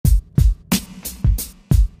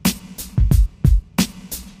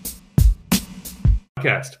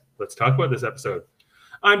Podcast. Let's talk about this episode.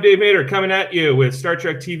 I'm Dave Mader coming at you with Star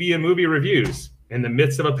Trek TV and movie reviews. In the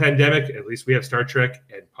midst of a pandemic, at least we have Star Trek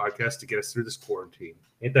and podcasts to get us through this quarantine.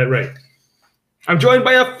 Ain't that right? I'm joined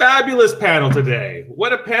by a fabulous panel today.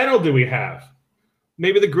 What a panel do we have?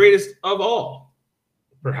 Maybe the greatest of all,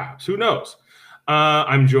 perhaps. Who knows?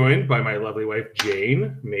 I'm joined by my lovely wife,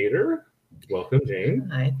 Jane Mader. Welcome, Jane.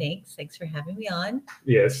 Hi, thanks. Thanks for having me on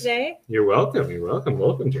today. You're welcome. You're welcome.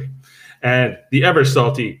 Welcome, Jane. And the ever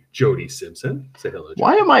salty Jody Simpson. Say hello, Jody.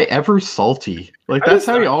 Why am I ever salty? Like, that's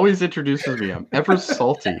how he always introduces me. I'm ever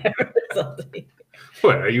salty. Salty.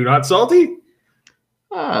 What, are you not salty?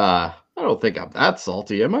 I don't think I'm that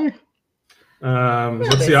salty, am I?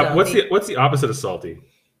 What's the opposite of salty?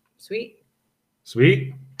 Sweet.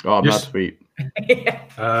 Sweet? Oh, I'm not sweet.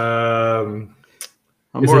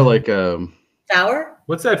 I'm more like sour.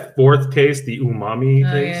 What's that fourth taste? The umami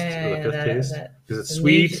taste, or the fifth taste? Is it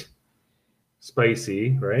sweet,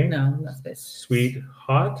 spicy, right? No, not spicy. Sweet,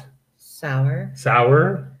 hot, sour.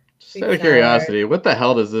 Just out of curiosity, what the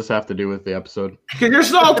hell does this have to do with the episode? Because you're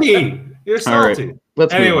salty. You're salty. All right,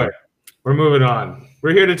 let's anyway, we're moving on.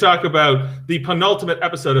 We're here to talk about the penultimate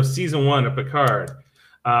episode of season 1 of Picard,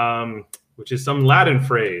 which is some Latin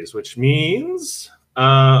phrase, which means.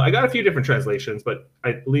 I got a few different translations, but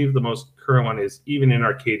I believe the most current one is "Even in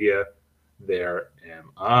Arcadia, there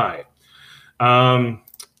am I."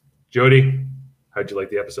 Jody, how'd you like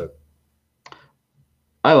the episode?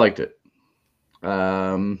 I liked it.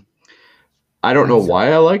 I don't know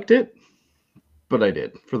why I liked it, but I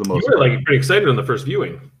did for the most part. You were pretty excited on the first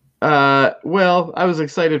viewing. Well, I was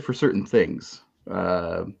excited for certain things.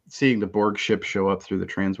 Seeing the Borg ship show up through the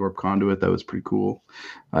transwarp conduit, that was pretty cool,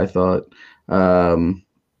 I thought. I'm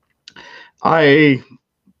a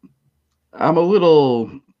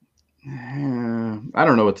little I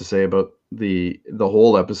don't know what to say about the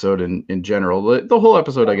whole episode in general. The whole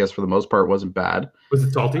episode, I guess, for the most part, wasn't bad. Was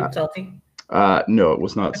it salty? Salty? No, it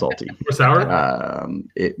was not salty. Or sour?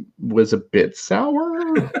 It was a bit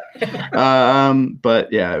sour.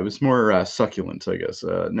 But yeah, it was more succulent, I guess.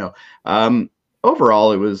 No.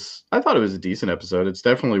 Overall, I thought it was a decent episode. It's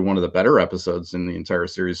definitely one of the better episodes in the entire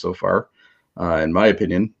series so far, in my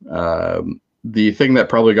opinion. The thing that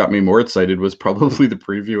probably got me more excited was probably the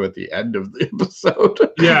preview at the end of the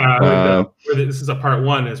episode. Yeah, this is a part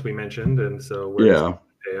 1, as we mentioned, and so we're going to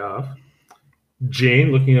pay off.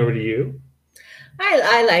 Jane, looking over to you.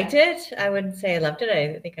 I liked it. I wouldn't say I loved it.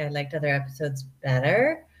 I think I liked other episodes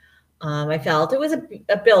better. I felt it was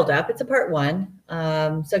a build-up. It's a part 1.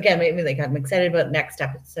 So again, maybe I'm excited about next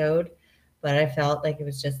episode, but I felt like it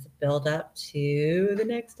was just a build-up to the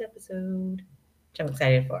next episode, which I'm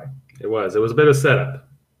excited for. It was a bit of setup.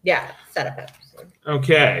 Yeah, setup episode.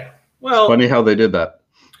 Okay. Well, it's funny how they did that.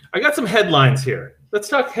 I got some headlines here. Let's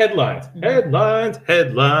talk headlines. Mm-hmm.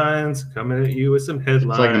 Headlines. Coming at you with some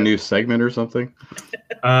headlines. It's like a new segment or something.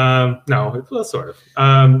 No, well, sort of.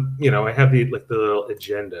 I have the little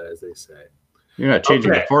agenda, as they say. You're not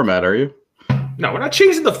changing the format, are you? No, we're not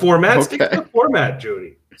changing the format. Okay. Stick to the format,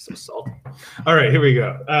 Jody. You're so salty. All right, here we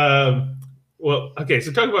go.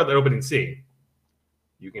 So talk about the opening scene.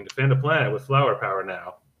 You can defend a planet with flower power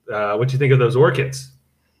now. What do you think of those orchids?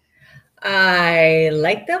 I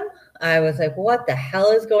like them. I was like, what the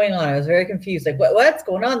hell is going on? I was very confused. Like, what's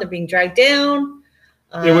going on? They're being dragged down.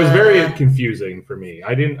 It was very confusing for me.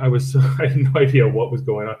 I had no idea what was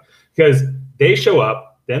going on because they show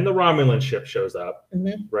up, then the Romulan ship shows up,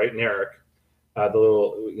 right? And Eric, the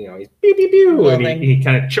little, he's beep, beep, beep, and he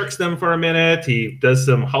kind of tricks them for a minute. He does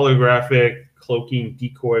some holographic cloaking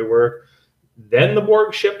decoy work. Then the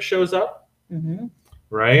Borg ship shows up,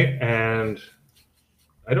 right? And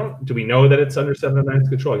do we know that it's under 7 of 9's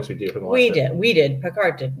control? I guess we did. We did.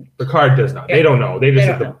 Picard didn't. Picard does not. Yeah. They don't know. They just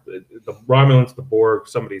said the Romulans, the Borg,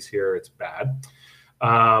 somebody's here. It's bad.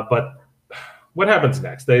 But what happens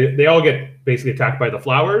next? They all get basically attacked by the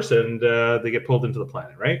flowers, and they get pulled into the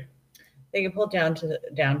planet, right? They get pulled down to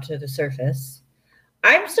the surface.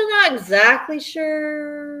 I'm still not exactly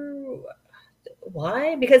sure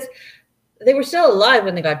why, because they were still alive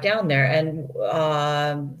when they got down there, and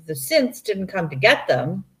the synths didn't come to get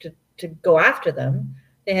them, to go after them.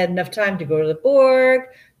 They had enough time to go to the Borg,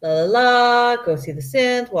 go see the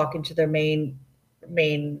synth, walk into their main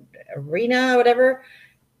arena or whatever.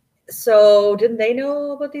 So didn't they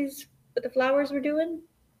know about what the flowers were doing?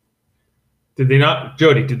 Did they not,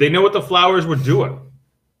 Jody? Did they know what the flowers were doing?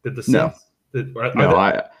 Did the synths?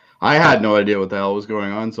 No, I had no idea what the hell was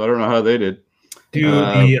going on, so I don't know how they did. Do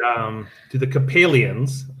the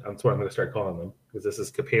Capalians, that's what I'm going to start calling them, because this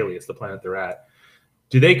is Capalia, the planet they're at.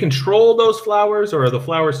 Do they control those flowers, or are the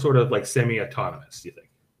flowers sort of like semi-autonomous, do you think?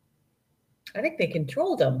 I think they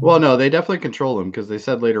controlled them. Well, no, they definitely control them because they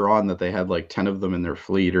said later on that they had like 10 of them in their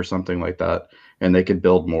fleet or something like that, and they could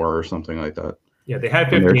build more or something like that. Yeah, they had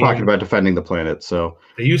 15. They're talking about defending the planet, so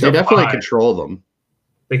they definitely control them.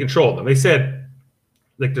 They control them. They said,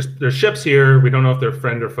 like, there's ships here. We don't know if they're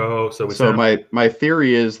friend or foe. So my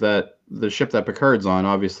theory is that the ship that Picard's on,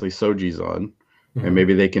 obviously Soji's on, and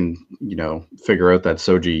maybe they can, figure out that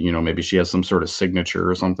Soji, maybe she has some sort of signature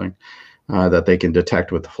or something that they can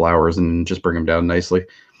detect with the flowers and just bring them down nicely.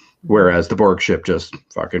 Whereas the Borg ship just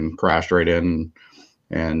fucking crashed right in,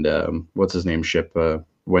 and what's his name ship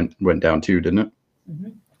went down too, didn't it?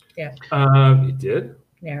 Yeah. It did.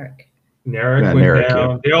 Narek went down.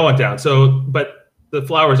 Yeah. They all went down. So, but the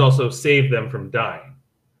flowers also saved them from dying.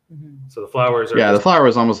 So the flowers are. Yeah, the flower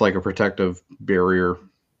was almost like a protective barrier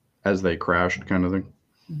as they crashed, kind of thing.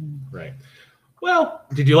 Right. Well,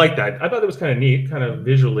 did you like that? I thought it was kind of neat, kind of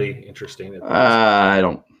visually interesting. I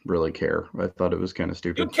don't really care. I thought it was kind of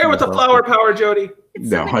stupid. You don't care with the flower power, Jody?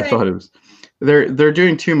 No, I thought it was. They're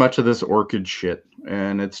doing too much of this orchid shit,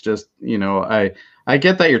 and it's just I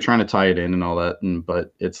get that you're trying to tie it in and all that,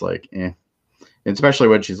 but it's like And especially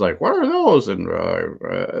when she's like, "What are those?" and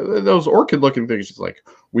those orchid-looking things. She's like,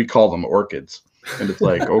 "We call them orchids," and it's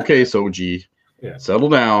like, "Okay, Soji, settle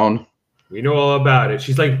down. We know all about it."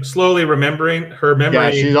 She's like slowly remembering her memory. Yeah,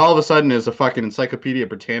 she's all of a sudden is a fucking Encyclopedia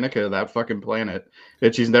Britannica of that fucking planet.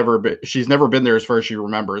 And she's never been there as far as she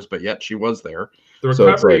remembers, but yet she was there. The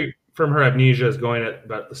recovery from her amnesia is going at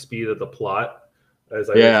about the speed of the plot.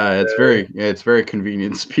 It's very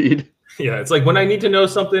convenient speed. Yeah, it's like when I need to know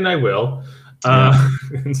something, I will.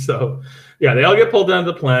 And so, they all get pulled down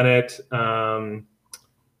to the planet.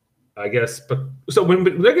 I guess, but so when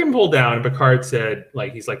they're getting pulled down, Picard said,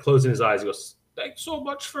 like, he's like closing his eyes. He goes, "Thanks so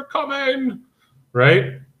much for coming."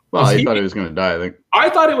 Right? Well, he thought he was going to die, I think. I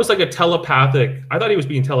thought it was like I thought he was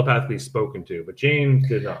being telepathically spoken to, but Jane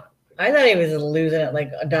did not. I thought he was losing it,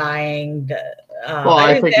 like dying. Well,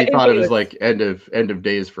 I think he thought it was like end of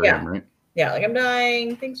days for him, right? Yeah, like, I'm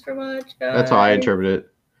dying. Thanks very much, guys. That's how I interpret it.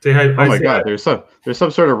 Say hi, oh my God, there's some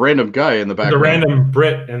sort of random guy in the background. The random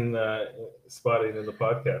Brit in the spotting in the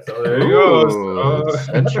podcast. Oh, there you go.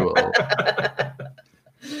 Sensual.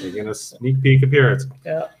 Making a sneak peek appearance.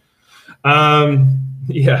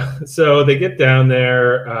 Yeah. So they get down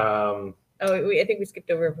there. I think we skipped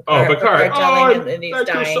over Picard. Picard telling him that he's thank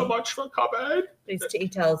dying. you so much for coming. He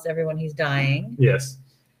tells everyone he's dying. Yes.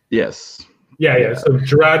 Yeah. So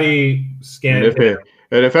Jurati scanned him.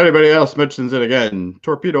 And if anybody else mentions it again,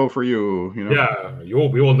 torpedo for you. Yeah,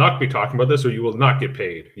 we will not be talking about this, or you will not get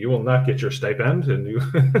paid. You will not get your stipend, and you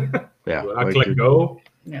will not let go.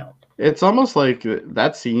 No. It's almost like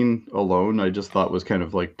that scene alone, I just thought was kind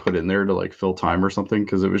of like put in there to like fill time or something,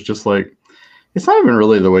 because it was just like, it's not even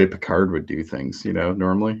really the way Picard would do things,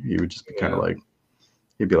 normally. He would just be kind of like,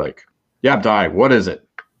 he'd be like, "Yeah, I'm dying. What is it?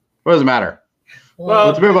 What does it matter? Well,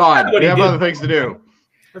 let's move on. We have other things to do."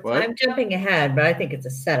 What? I'm jumping ahead, but I think it's a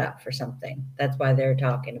setup for something. That's why they're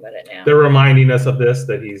talking about it now. They're reminding us of this,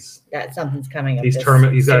 that something's coming up. He's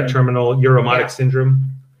got a terminal Euromotic syndrome.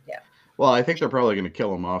 Yeah. Well, I think they're probably going to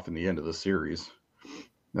kill him off in the end of the series.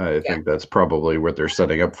 I think that's probably what they're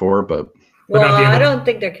setting up for, but I don't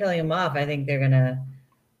think they're killing him off. I think they're gonna.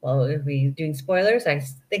 Well, if we doing spoilers, I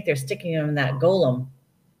think they're sticking him in that golem.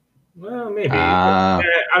 Well, maybe. I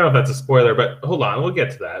don't know if that's a spoiler, but hold on, we'll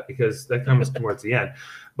get to that because that comes towards the end.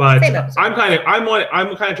 But I'm kind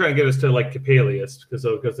of trying to get us to like Coppelius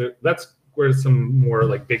because that's where some more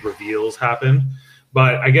like big reveals happen.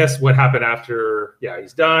 But I guess what happened after,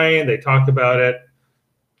 he's dying. They talk about it.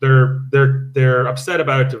 They're upset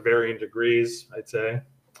about it to varying degrees, I'd say.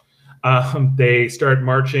 They start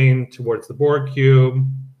marching towards the Borg cube.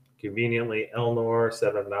 Conveniently, Elnor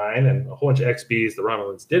 7-9 and a whole bunch of XBs the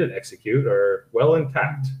Romulans didn't execute are well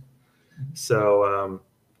intact. So,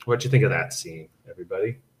 what'd you think of that scene,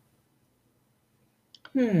 everybody?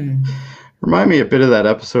 Remind me a bit of that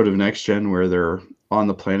episode of Next Gen where they're on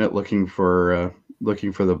the planet looking for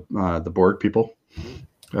the Borg people,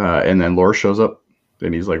 and then Lore shows up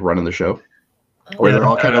and he's like running the show. Where they're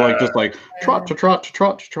all kind of like just like trot to trot to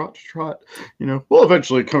trot to trot to trot. We'll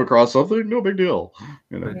eventually come across something. No big deal.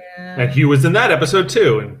 And Hugh was in that episode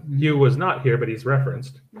too, and Hugh was not here, but he's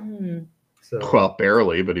referenced. So well,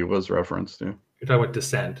 barely, but he was referenced. Yeah. You're talking about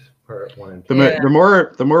Descent, part 1 and 2.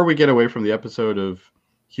 The more we get away from the episode of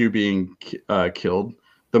Hugh being killed,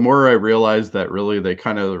 the more I realize that really they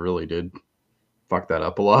kind of really did fuck that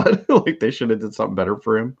up a lot. Like they should have did something better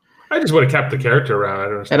for him. I just would have kept the character around. I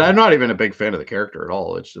don't understand. And I'm not even a big fan of the character at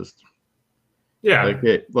all. It's just,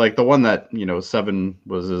 like the one that 7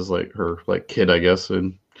 was his like her like kid, I guess,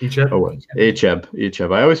 and Icheb? Oh,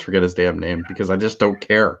 Icheb. I always forget his damn name because I just don't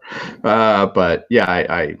care. But yeah,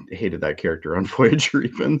 I hated that character on Voyager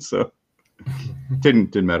even, so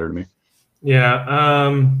didn't matter to me.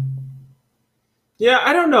 Yeah. Yeah,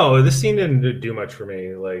 I don't know. This scene didn't do much for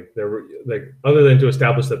me. Like there were other than to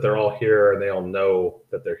establish that they're all here and they all know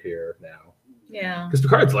that they're here now. Yeah. Because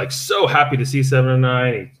Picard's like so happy to see 7 and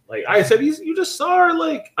 9. Like I said, you just saw her.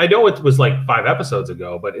 Like I know it was like 5 episodes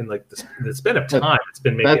ago, but in like the span of time, it's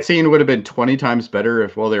been maybe that scene would have been 20 times better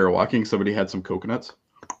if while they were walking, somebody had some coconuts.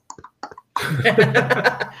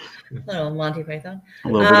 Little Monty Python. A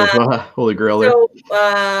little bit of Holy Grail there. So,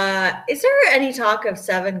 is there any talk of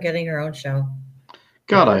 7 getting her own show?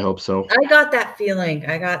 God, I hope so. I got that feeling.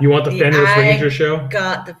 You want the Fenris Ranger show?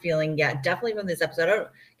 Got the feeling, yeah, definitely from this episode. I can't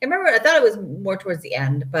remember. I thought it was more towards the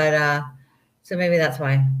end, but so maybe that's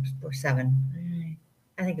why we're 7.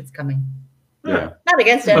 I think it's coming. Yeah. Not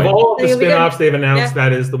against it. Of all the spin-offs they've announced, Yeah.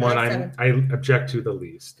 that is the one Seven. I object to the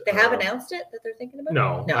least. They have announced it that they're thinking about.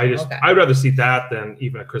 No, No, okay. I I'd rather see that than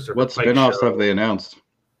even a Christopher What Pike spin-offs show. have they announced?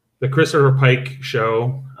 The Christopher Pike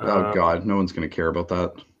show. Oh God, no one's going to care about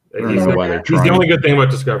that. I don't He's, know why they're he's trying. the only good thing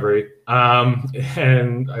about Discovery.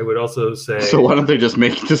 And I would also say, So why don't they just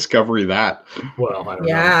make Discovery that? well, I don't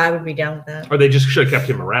Yeah, know. I would be down with that. Or they just should have kept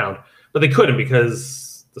him around, but they couldn't because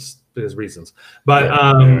reasons. But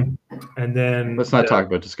and then Let's not talk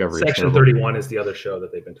about Discovery. Section 31 is the other show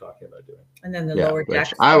that they've been talking about doing. And then the Yeah, lower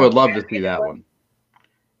deck. I would love to see that one.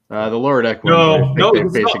 The lower deck one. No, I think no, they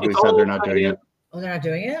it's basically not- said they're not doing it. Oh, they're not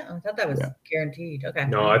doing it? I thought that was Yeah. guaranteed. Okay.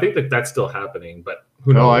 No, I think that's still happening, but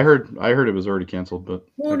who knows? No, I heard it was already canceled, but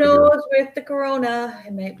I Who could be knows wrong. with the corona?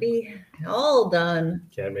 It might be all done.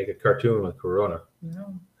 Can't make a cartoon with Corona.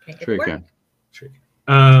 No, can't get Sure to you work.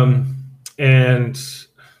 can. And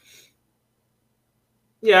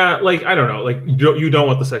yeah, like I don't know, like you don't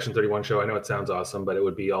want the Section 31 show. I know it sounds awesome, but it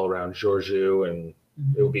would be all around Georgiou, and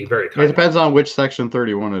it would be very. It depends on which Section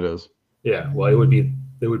 31 it is. Yeah, well, it would be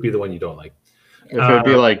the one you don't like. If it would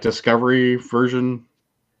be like Discovery version,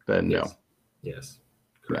 then no. Yes.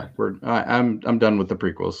 Yeah, I'm done with the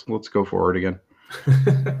prequels. Let's go forward again.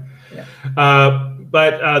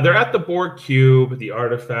 But they're at the Borg cube, the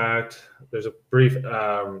artifact. There's a brief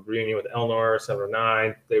reunion with Elnor, 7 and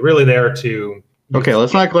 9. They're really there to. Okay,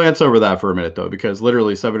 let's not glance over that for a minute though, because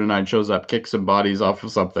literally 7 and 9 shows up, kicks some bodies off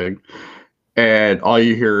of something, and all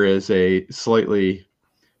you hear is a slightly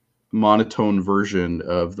monotone version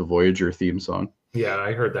of the Voyager theme song. Yeah,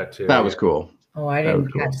 I heard that too. That was cool. Oh, I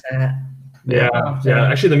didn't cool. catch that. Yeah.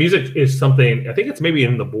 Actually, the music is something. I think it's maybe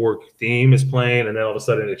in the Borg theme is playing, and then all of a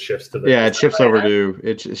sudden it shifts to the. Yeah, it shifts over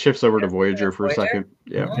to Voyager for a second.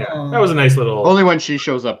 Yeah. Yeah, that was a nice little. Only when she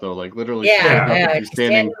shows up though, like literally. She's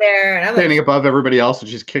standing there, and I'm standing above everybody else, and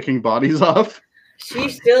she's kicking bodies off. She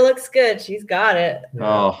still looks good. She's got it.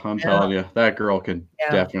 Oh, I'm telling you, that girl can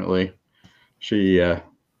definitely. she's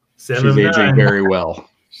 7 and aging 9. very well.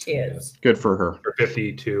 She is. Good for her. Or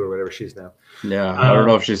 52 or whatever she's now. Yeah, I don't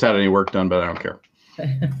know if she's had any work done, but I don't care.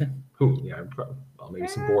 Who? Yeah, probably, well, maybe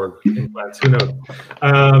some Borg implants. Who knows?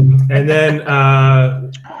 And then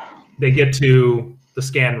they get to the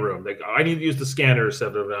scan room. They go, I need to use the scanner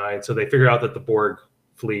 7 of 9. So they figure out that the Borg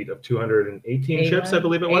fleet of 218 ships, I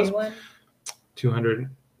believe it was. 218,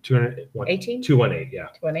 yeah.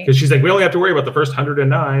 218. Because she's like, we only have to worry about the first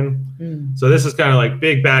 109. So this is kind of like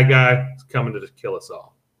big bad guy coming to kill us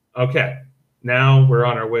all. Okay, now we're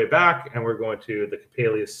on our way back, and we're going to the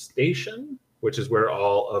Coppelius station, which is where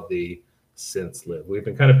all of the synths live. We've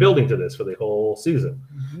been kind of building to this for the whole season,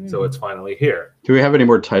 so it's finally here. Do we have any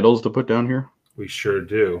more titles to put down here? We sure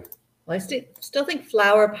do. Well, I still think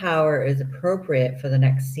flower power is appropriate for the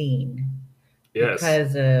next scene. Yes.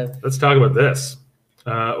 Because of. Let's talk about this.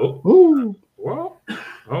 Ooh. Whoa.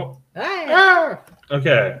 Oh. Ah.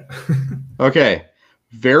 Okay. Okay.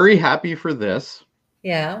 Very happy for this.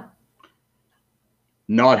 Yeah.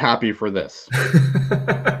 Not happy for this.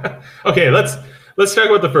 Okay, let's talk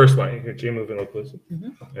about the first one. Here, Jay, move in a little closer. Yeah,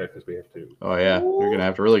 because we have to. Oh yeah, you're gonna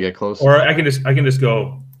have to really get close. Or I can just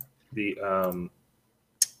go the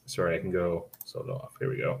sorry, I can go solo off. Here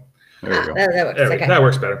we go. There we go. That works. Okay. That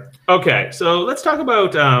works better. Okay, so let's talk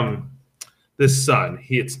about this son.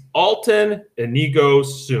 It's Alton Inigo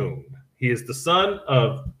Soong. He is the son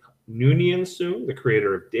of Noonien Soong, the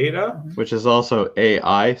creator of Data. Which is also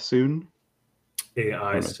AI soon.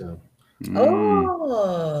 AI Soong.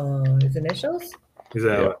 Oh, his initials? Is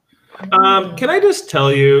that can I just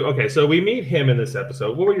tell you? Okay, so we meet him in this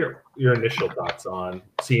episode. What were your initial thoughts on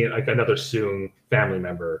seeing like another Soong family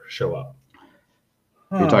member show up?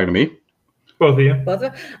 You're talking to me? Both of you? Both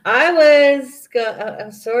of them? I was,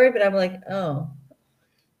 I'm sorry, but I'm like, oh.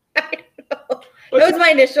 I don't know. That was my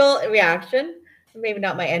initial reaction. Maybe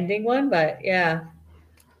not my ending one, but yeah.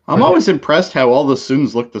 I'm always impressed how all the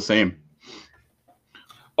Soons look the same.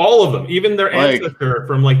 All of them, even their ancestor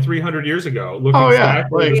from like 300 years ago, look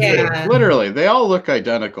exactly yeah. Literally, they all look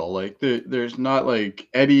identical. Like there's not like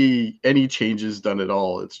any changes done at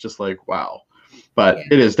all. It's just like wow. But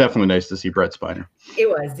it is definitely nice to see Brent Spiner. It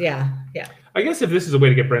was, yeah. I guess if this is a way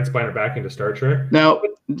to get Brent Spiner back into Star Trek. Now,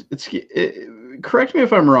 correct me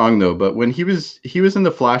if I'm wrong though, but when he was in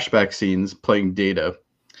the flashback scenes playing Data,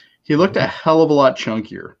 he looked a hell of a lot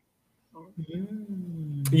chunkier.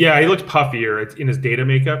 Yeah, he looked puffier. It's in his Data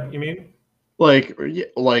makeup, you mean? Like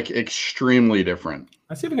extremely different.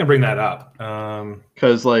 Let's see if we can bring that up.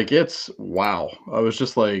 Because like it's wow. I was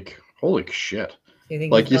just like, holy shit.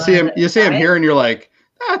 You see him here and you're like,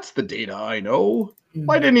 that's the Data I know.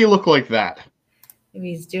 Why didn't he look like that?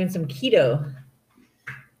 Maybe he's doing some keto.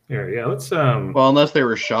 Yeah, let's well, unless they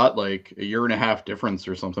were shot like a year and a half difference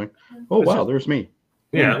or something. Oh wow, there's me.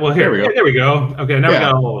 Yeah, well here we go. There we go. Okay, now we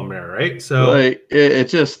got all of them there, right? So like it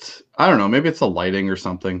just I don't know, maybe it's the lighting or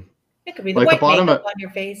something. It could be the white makeup on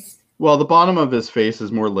your face. Well, the bottom of his face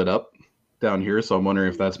is more lit up down here, so I'm wondering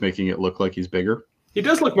if that's making it look like he's bigger. He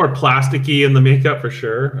does look more plasticky in the makeup for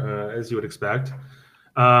sure, as you would expect.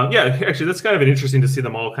 Yeah, actually, that's kind of interesting to see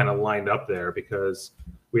them all kind of lined up there because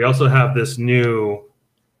we also have this new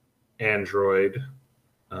android,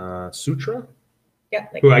 Sutra,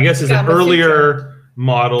 who I guess is an earlier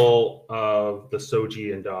model of the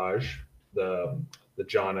Soji and Daj, the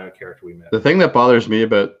Jana character we met. The thing that bothers me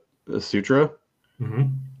about the Sutra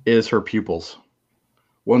is her pupils.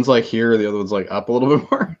 One's like here, the other one's like up a little bit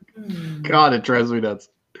more. God, it drives me nuts.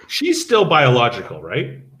 She's still biological,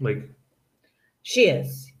 right? Like she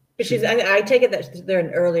is, but she's. I take it that they're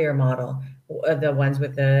an earlier model, the ones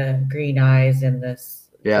with the green eyes and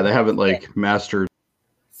this. Yeah, they haven't like mastered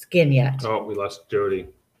skin yet. Oh, we lost Jody.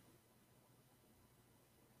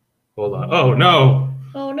 Hold on. Oh no.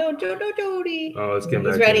 Oh no, Jody. Oh, let's get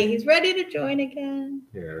back. He's ready. He's ready to join again.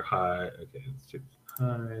 Here, hi. Okay, let's just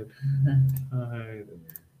hide. Hide.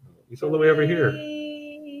 He's all the way over here.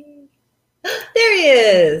 There he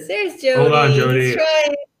is. There's Jody. Hold on, Jody.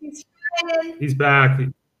 He's trying. He's back.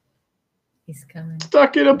 He's coming.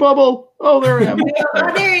 Stuck in a bubble. Oh, there I am.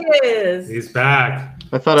 Oh, there he is. He's back.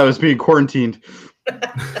 I thought I was being quarantined.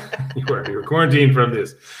 You were quarantined from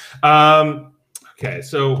this. Okay,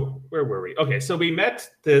 so where were we? Okay, so we met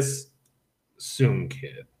this Soong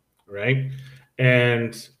kid, right?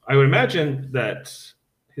 And I would imagine that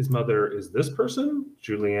his mother is this person,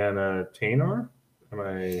 Juliana Taynor.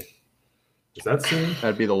 Is that Soong?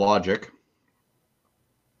 That'd be the logic.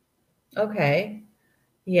 Okay.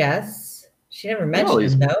 Yes. She never mentioned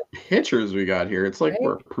him, though. Pictures we got here. It's like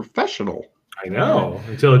we're professional. I know.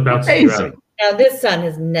 Until it bounces around. Now, this son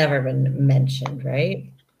has never been mentioned,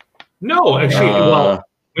 right? No, actually, well,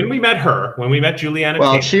 when we met Juliana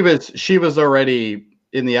Taynor. Well, she was already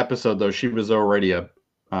in the episode, though. She was already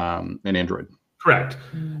an android. Correct.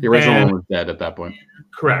 The original one was dead at that point.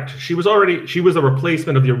 Correct. She was a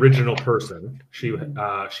replacement of the original person.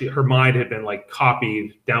 Her mind had been like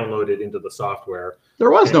copied, downloaded into the software.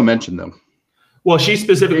 There was no mention though. Well, she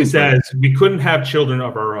specifically says we couldn't have children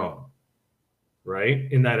of our own,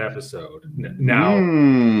 right? In that episode. Now,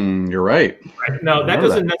 you're right. Now that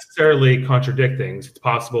doesn't necessarily contradict things. It's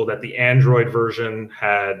possible that the Android version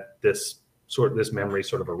had this memory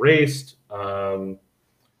sort of erased.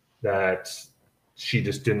 That she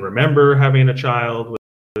just didn't remember having a child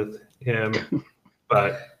with him,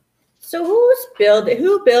 but so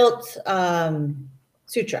who built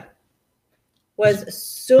Sutra? Was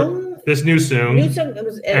Soong this new Soong? New Soong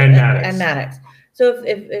was and Maddox. And Maddox. So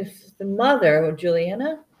if the mother,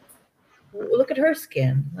 Juliana, look at her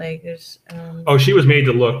skin, like there's. She was made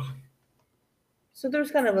to look. So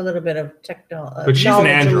there's kind of a little bit of technology. But she's an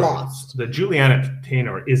android. The Juliana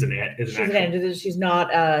Taynor is an android. She's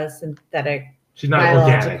not synthetic. She's not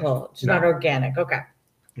organic. She's not organic. Okay.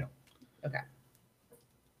 No. Okay.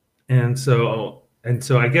 And so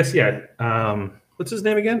I guess what's his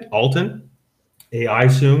name again? Alton. AI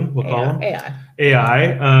Soong, we'll call him.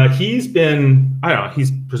 AI. He's been, I don't know,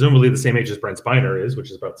 he's presumably the same age as Brent Spiner is,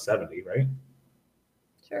 which is about 70, right?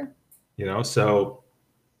 Sure. So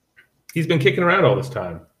he's been kicking around all this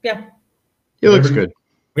time. Yeah. He looks good.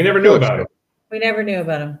 We never knew about him. We never knew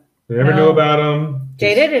about him. Knew about him.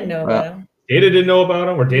 Data didn't know about him. Data didn't know about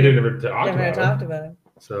him, or Data never talked about him.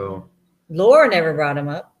 So Laura never brought him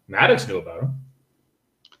up. Maddox knew about him.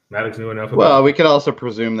 Maddox knew enough about Well, we could also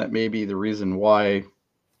presume that maybe the reason why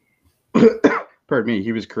pardon me,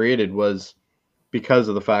 he was created was because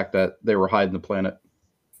of the fact that they were hiding the planet.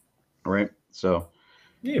 Right? So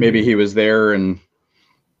Maybe he was there and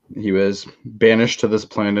he was banished to this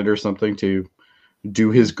planet or something to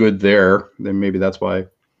do his good there. Then maybe that's why.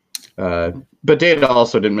 But Data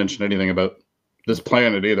also didn't mention anything about this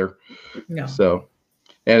planet either. No. So,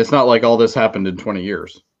 and it's not like all this happened in 20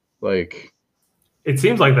 years. Like, it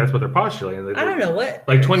seems like that's what they're postulating. I don't know what.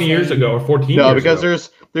 Like 20 years ago or 14 years no, because ago.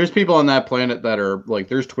 there's people on that planet that are like,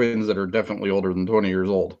 there's twins that are definitely older than 20 years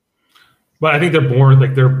old. But I think they're born,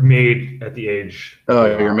 like they're made at the age. Oh,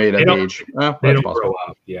 you're made at the age. They don't grow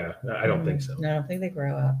up. Yeah, I don't think so. No, I don't think they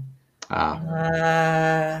grow up.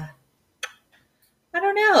 Ah. I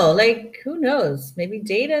don't know. Like, who knows? Maybe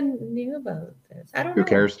Data knew about this. I don't know. Who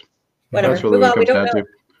cares? Whatever. That's really what it comes down to.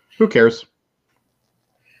 Who cares?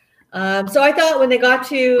 So I thought when they got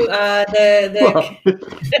to Well,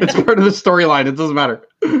 it's part of the storyline. It doesn't matter.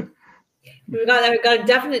 we got a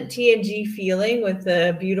definite TNG feeling with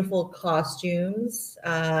the beautiful costumes.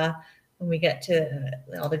 When we get to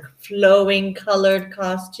all the flowing colored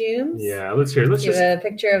costumes. Yeah, let's give a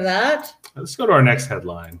picture of that. Let's go to our next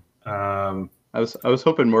headline. I was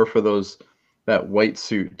hoping more for that white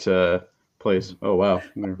suit place. Oh wow.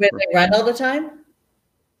 Where they run all the time?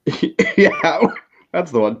 Yeah,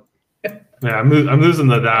 that's the one. Yeah, I'm losing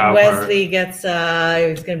the dial. Wesley gets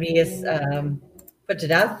he's gonna be put to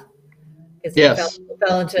death. Yes. He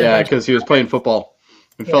fell into because he was playing football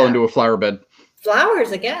and fell into a flower bed.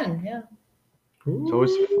 Flowers again, yeah. It's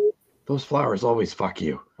always, those flowers always fuck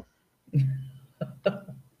you.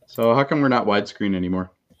 So how come we're not widescreen anymore?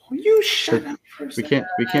 You shut up for a second.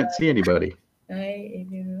 We can't see anybody.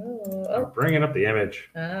 Bringing up the image.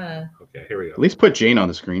 Okay, here we go. At least put Jane on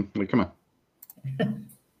the screen. Come on.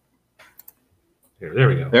 There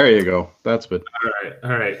we go. There you go. That's good.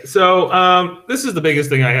 All right. So this is the biggest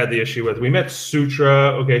thing I had the issue with. We met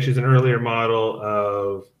Sutra. Okay, she's an earlier model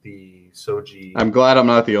of the Soji. I'm glad I'm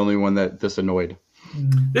not the only one that this annoyed.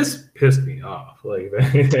 This pissed me off. Like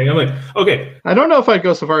anything. I'm like, okay. I don't know if I'd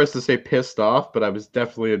go so far as to say pissed off, but I was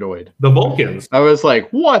definitely annoyed. The Vulcans. I was like,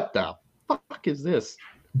 what the fuck is this?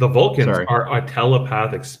 The Vulcans are a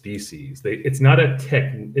telepathic species. It's not a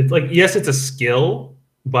tech. It's like, yes, it's a skill,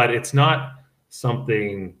 but it's not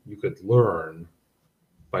something you could learn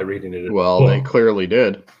by reading it. Well, they clearly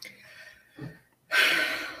did.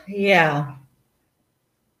 Yeah.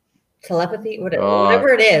 Telepathy, whatever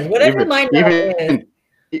it is, whatever mind is.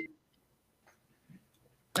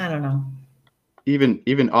 I don't know.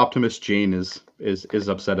 Even Optimus Jane is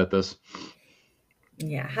upset at this.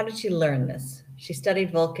 Yeah, how did she learn this? She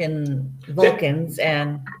studied Vulcans,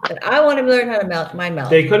 and said, I want to learn how to mind meld.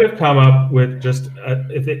 They could have come up with just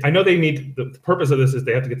I know they need the purpose of this is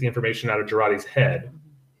they have to get the information out of Girardi's head,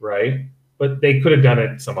 right? But they could have done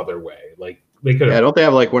it some other way, like. They could have, don't they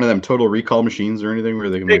have like one of them total recall machines or anything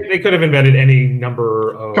where they can? They could have invented any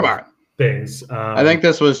number of things. I think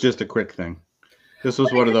this was just a quick thing. This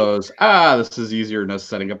was one of those. This is easier than us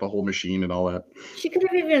setting up a whole machine and all that. She could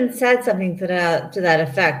have even said something to that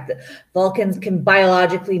effect. Vulcans can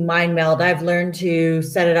biologically mind meld. I've learned to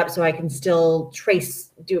set it up so I can still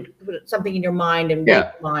put something in your mind and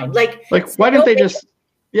mind. Like why didn't they just?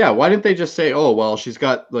 Yeah, why didn't they just say, oh well, she's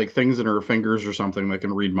got like things in her fingers or something that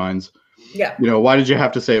can read minds. Yeah. Why did you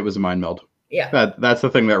have to say it was a mind meld? Yeah. That's the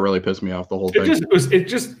thing that really pissed me off the whole thing.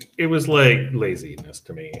 It was like laziness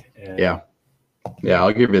to me. And yeah,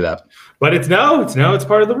 I'll give you that. But it's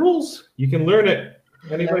part of the rules. You can learn it.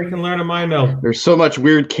 Anybody can learn a mind meld. There's so much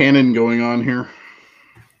weird canon going on here.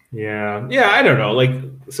 Yeah, I don't know. Like,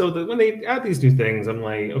 so when they add these new things, I'm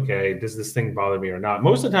like, okay, does this thing bother me or not?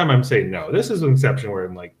 Most of the time, I'm saying no. This is an exception where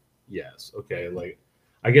I'm like, yes, okay, like.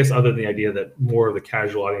 I guess other than the idea that more of the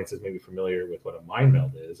casual audience is maybe familiar with what a mind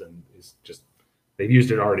meld is and is just they've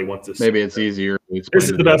used it already once. Maybe it's easier. This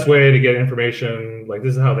is the best way to get information. Like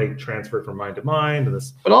this is how they transfer from mind to mind. And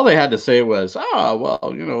this. But all they had to say was,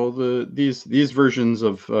 these versions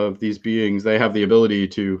of these beings, they have the ability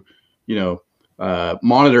to,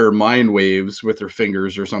 monitor mind waves with their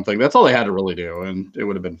fingers or something. That's all they had to really do, and it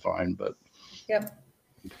would have been fine. But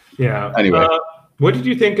yeah. Anyway. What did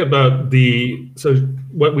you think about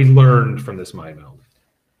what we learned from this mind meld,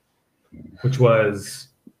 which was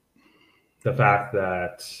the fact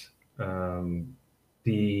that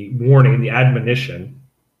the warning, the admonition,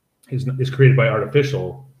 is created by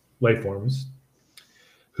artificial life forms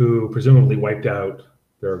who presumably wiped out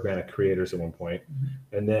their organic creators at one point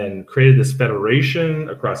and then created this federation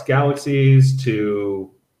across galaxies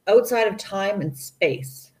to... outside of time and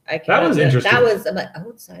space. That was interesting. I'm like,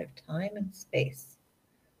 outside of time and space.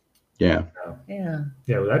 Yeah. Yeah.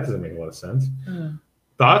 Yeah, well, that doesn't make a lot of sense.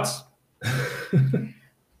 Thoughts?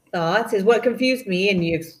 Thoughts is what confused me, and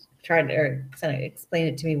you tried or kind of explained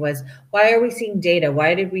it to me was, why are we seeing Data?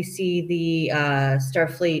 Why did we see the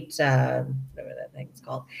Starfleet, whatever that thing's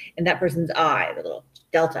called, in that person's eye, the little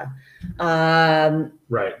Delta?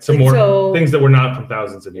 Right. Some more things that were not from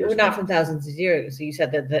thousands of years. Were not from thousands of years. So you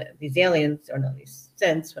said that these aliens, or no, these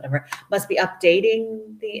synths, whatever, must be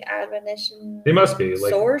updating the admonition. They must be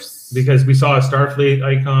source, because we saw a Starfleet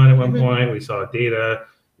icon at one point. We saw Data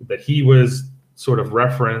that he was sort of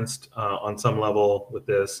referenced on some level with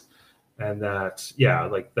this, and that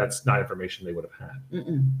that's not information they would have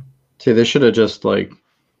had. See, they should have just put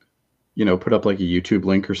up like a YouTube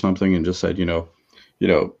link or something and just said,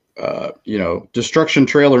 destruction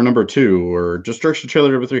trailer number 2 or destruction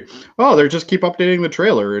trailer number 3. Oh, they just keep updating the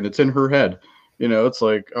trailer and it's in her head. It's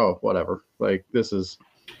like, oh, whatever. Like, this is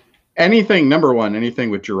anything. Number one, anything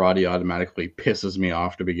with Jurati automatically pisses me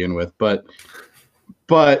off to begin with. But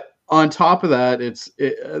on top of that,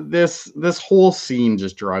 this whole scene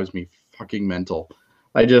just drives me fucking mental.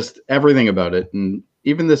 Everything about it, and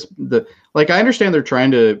even I understand they're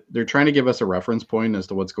trying to give us a reference point as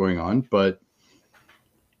to what's going on, but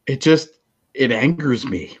it angers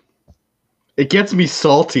me. It gets me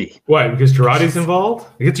salty. Why? Because Jurati's involved?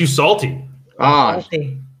 It gets you salty.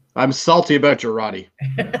 I'm salty about Jurati,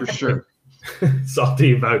 for sure.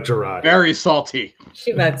 Salty about Jurati. Very salty.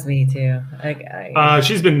 She bugs me too.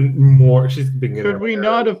 She's been. Could we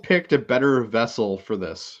not have picked a better vessel for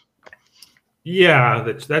this? Yeah,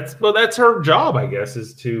 that's her job, I guess,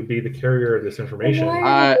 is to be the carrier of this information. Why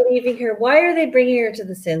are they believing her? Why are they bringing her to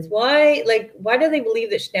the synths? Why do they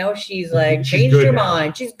believe that now she's changed her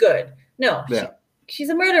mind? She's good. No, she's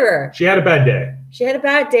a murderer. She had a bad day. She had a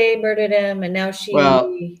bad day, murdered him, and now she.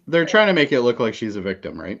 Well, they're trying to make it look like she's a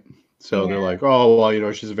victim, right? So they're like, oh,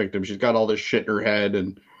 well, she's a victim. She's got all this shit in her head,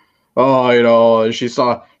 and she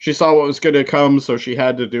saw what was going to come, so she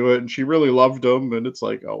had to do it, and she really loved him, and it's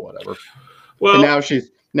like, oh, whatever. Well, and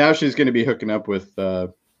now she's going to be hooking up with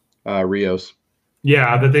Rios.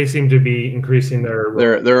 Yeah, that they seem to be increasing their.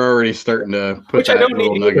 They're already starting to put. Which I don't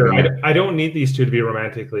need either. I don't need these two to be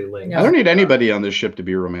romantically linked. I don't need anybody on this ship to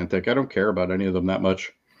be romantic. I don't care about any of them that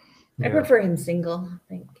much. I prefer him single.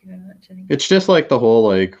 Thank you very much. It's just like the whole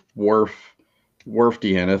Worf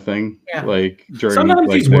Deanna thing. Yeah. During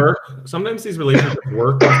sometimes these relationships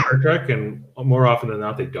work on Star Trek, and more often than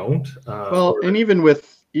not they don't. And even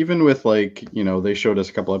with they showed us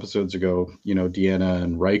a couple episodes ago, Deanna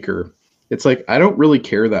and Riker. It's like I don't really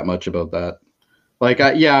care that much about that.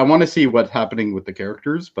 I want to see what's happening with the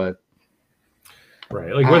characters, but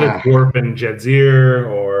right, whether it's Worf and Jadzia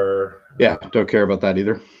or don't care about that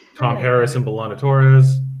either. Tom Harris and B'Elanna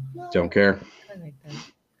Torres. Don't care. I like them.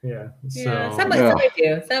 Yeah. Some I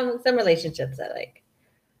do. Some relationships I like.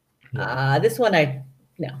 This one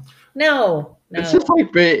no. It's just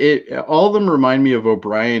all of them remind me of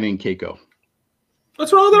O'Brien and Keiko.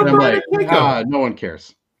 What's wrong with O'Brien and Keiko? No one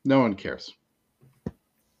cares. No one cares.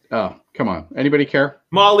 Oh, come on. Anybody care?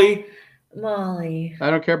 Molly. I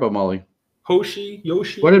don't care about Molly. Yoshi.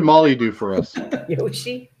 What did Molly do for us?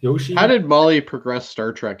 Yoshi. How did Molly progress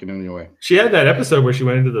Star Trek in any way? She had that episode where she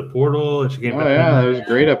went into the portal and she came back. Oh, yeah. That was a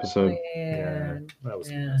great episode. Yeah. That was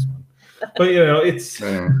the best one. But, it's...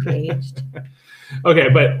 Okay,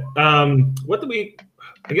 but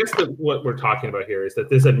what we're talking about here is that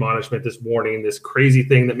this admonishment, this warning, this crazy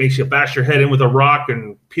thing that makes you bash your head in with a rock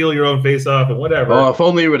and peel your own face off and whatever. Oh, if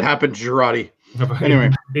only it would happen to Jurati. Anyway.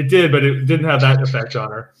 It did, but it didn't have that effect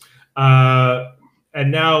on her. And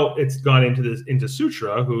now it's gone into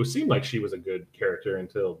Sutra, who seemed like she was a good character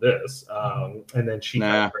until this. And then she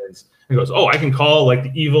turns and goes, oh, I can call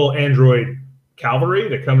the evil android cavalry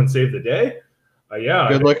to come and save the day.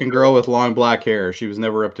 Good looking girl with long black hair. She was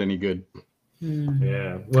never up to any good.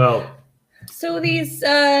 Yeah. Well. So these.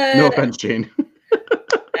 No offense, Jane.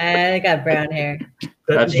 I got brown hair.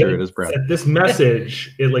 That's true. It is brown. This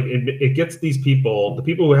message, it gets these people, the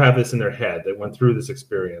people who have this in their head that went through this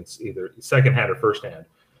experience, either secondhand or firsthand.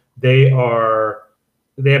 They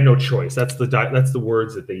have no choice. That's the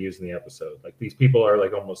words that they use in the episode. These people are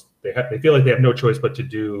almost they feel like they have no choice but to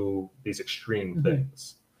do these extreme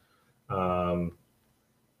things.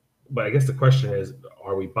 But I guess the question is,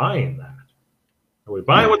 are we buying that? Are we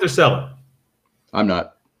buying what they're selling? I'm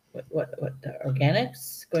not. What the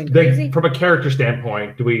organics going crazy? From a character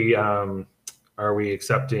standpoint, do we are we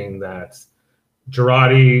accepting that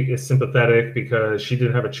Jurati is sympathetic because she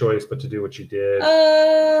didn't have a choice but to do what she did?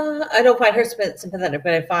 I don't find her sympathetic,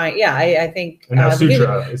 but I think. And now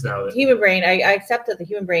Sutra is now the human brain. I accept that the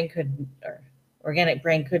human brain couldn't, or organic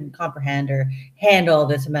brain couldn't comprehend or handle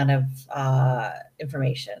this amount of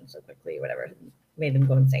information so quickly. Whatever made them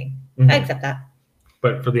go insane. I accept that.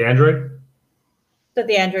 But for the android. But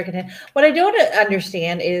the android can. What I don't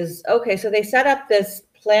understand is, okay, so they set up this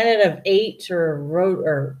planet of 8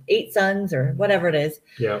 or 8 suns or whatever it is.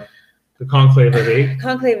 Yeah, the Conclave of 8.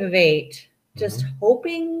 Conclave of 8. Just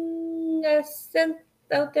hoping a synth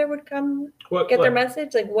out there would come get their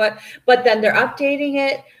message. Like what? But then they're updating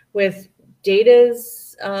it with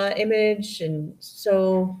Data's image, and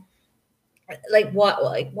so. Like what?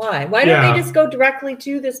 Like why? Why don't they just go directly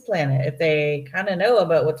to this planet if they kind of know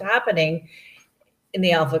about what's happening in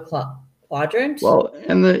the Alpha Quadrant? Well,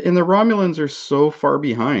 and the Romulans are so far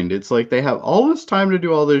behind. It's like they have all this time to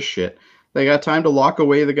do all this shit. They got time to lock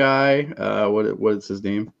away the guy. What's his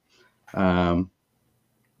name? The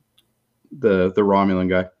Romulan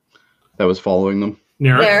guy that was following them.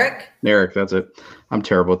 Narek. That's it. I'm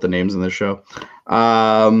terrible with the names in this show.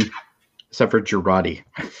 Except for Girardi.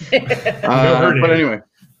 But anyway,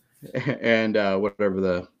 and whatever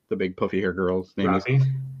the big puffy hair girl's name is.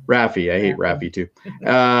 Raffi. I hate Raffi too.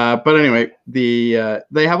 But anyway, they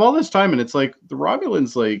have all this time, and it's like the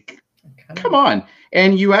Romulans, like, come on.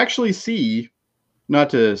 And you actually see, not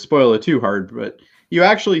to spoil it too hard, but you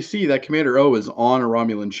actually see that Commander O is on a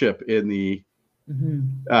Romulan ship in the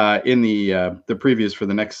the previews for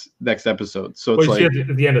the next episode. So it's like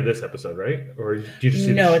at the end of this episode, right? Or do you just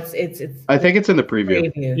see it's I think it's in the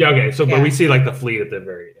preview. Yeah, okay. So but we see like the fleet at the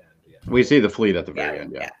very end. Yeah. We see the fleet at the very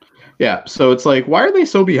end, yeah. So it's like, why are they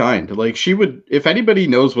so behind? Like, she would, if anybody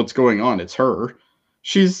knows what's going on, it's her.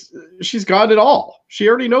 She's got it all. She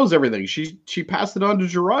already knows everything. She passed it on to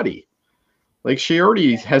Girardi. Like, she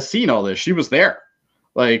already has seen all this. She was there.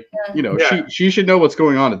 Like, she should know what's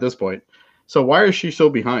going on at this point. So why is she so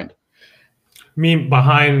behind? I mean,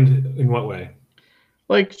 behind in what way?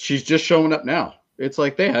 Like, she's just showing up now. It's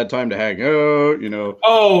like they had time to hang out,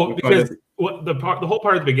 Oh, because the whole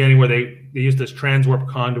part at the beginning where they used this transwarp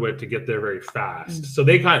conduit to get there very fast. So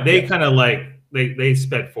they kind of like they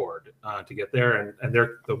sped forward to get there, and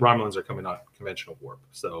the Romulans are coming on conventional warp.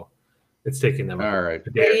 So it's taking them. All right.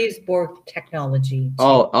 They use Borg technology.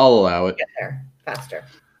 I'll allow it. Get there faster.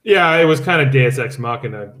 Yeah, it was kind of Deus Ex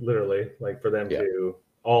Machina, literally, like for them to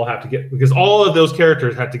all have to get, because all of those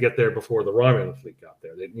characters had to get there before the Romulan fleet got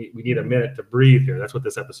there. We need a minute to breathe here. That's what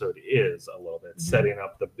this episode is a little bit, setting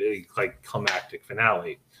up the big like climactic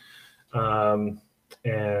finale.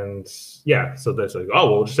 And yeah, so that's like,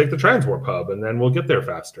 oh, we'll just take the transwarp hub and then we'll get there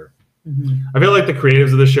faster. I feel like the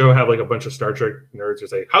creatives of the show have like a bunch of Star Trek nerds who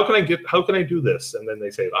say, how can I do this? And then they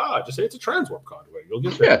say, just say it's a transwarp conduit. You'll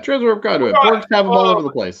get there. Yeah, transwarp conduit. Borgs have them all over the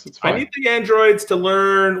place. It's fine. I need the androids to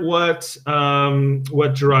learn what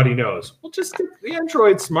Girardi knows. Well, just get the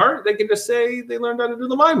androids smart. They can just say they learned how to do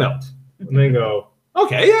the mind melt. And they go,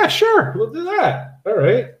 okay, yeah, sure, we'll do that. All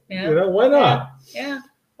right. Yeah. Why not? Yeah.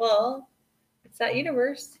 Well, it's that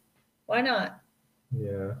universe. Why not?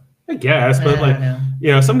 Yeah. I guess, but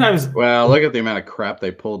sometimes. Well, look at the amount of crap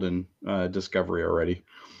they pulled in Discovery already.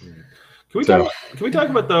 Can we talk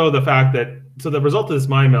about though the fact that the result of this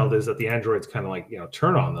mind meld is that the androids kind of like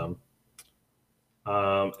turn on them,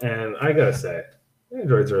 and I gotta say,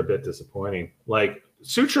 androids are a bit disappointing. Like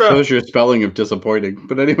Sutra. Shows your spelling of disappointing,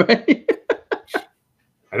 but anyway.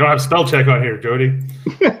 I don't have spell check on here, Jody.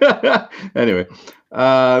 Anyway,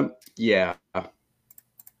 yeah,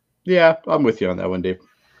 I'm with you on that one, Dave.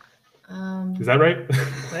 Is that right?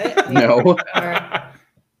 What? No.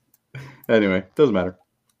 Anyway, doesn't matter.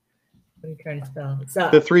 What are you trying to spell?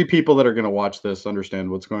 The 3 people that are going to watch this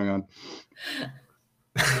understand what's going on.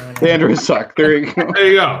 The androids suck. There you go. There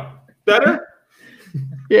you go. Better?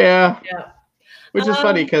 Yeah. Which is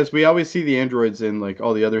funny because we always see the androids in like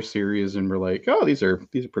all the other series, and we're like, oh, these are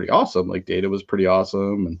pretty awesome. Like Data was pretty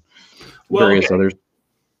awesome, and various others.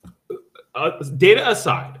 Data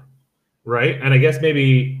aside, right? And I guess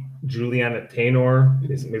maybe Juliana Taynor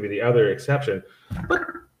is maybe the other exception, but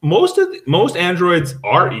most androids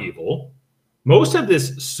are evil. Most of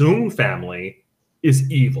this Soong family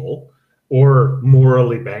is evil or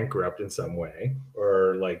morally bankrupt in some way,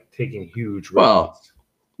 or like taking huge risks. Well,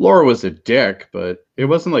 Laura was a dick, but it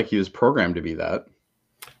wasn't like he was programmed to be that.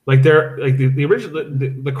 Like the original,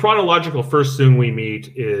 the chronological first Soong we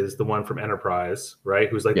meet is the one from Enterprise, right?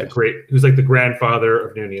 Who's like who's like the grandfather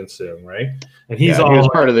of Noonien Soong, right? And he was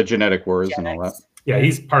part of the genetic wars and all that. Yeah,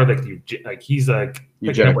 he's part of he's like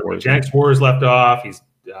eugenic wars. Eugenics wars left off. He's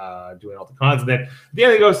doing all the cons, and then at the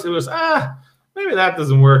end it was maybe that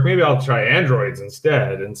doesn't work. Maybe I'll try androids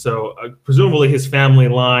instead. And so presumably his family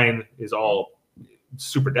line is all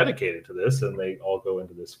super dedicated to this, and they all go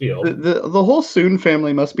into this field. The whole Soong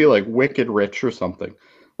family must be like wicked rich or something.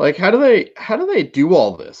 Like how do they do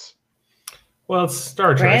all this? Well, it's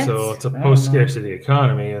Star Trek, so Grants? it's a I don't post-scarcity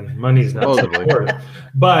economy, and money's not so Supposedly. important.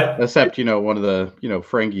 But Except, one of the,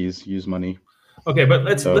 Frankies use money. okay, but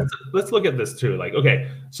let's look at this too. Like, okay,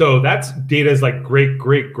 so that's Data's like great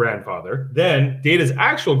grandfather. Then Data's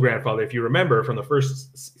actual grandfather, if you remember from the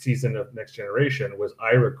first season of Next Generation, was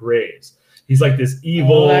Ira Graves. He's like this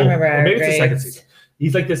evil. I remember Ira maybe it's the second Graves. season.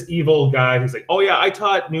 He's like this evil guy. He's like, oh yeah, I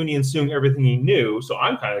taught Noonien Soong everything he knew, so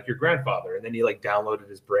I'm kind of like your grandfather. And then he like downloaded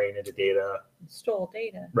his brain into Data. Stole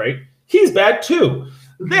Data. Right? He's bad too.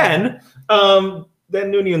 Then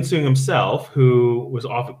Noonien Soong himself, who was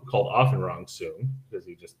often called Wrong Soong because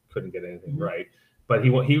he just couldn't get anything right, but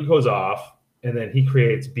he goes off and then he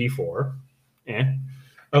creates B4.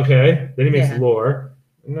 Okay. Then he makes Lore.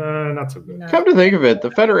 No, not so good. No. Come to think of it, the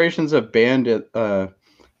Federations have banned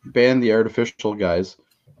the artificial guys.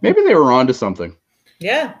 Maybe they were onto something.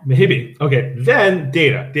 Yeah. Maybe. Okay. Then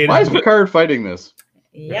Data. Why is Picard fighting this?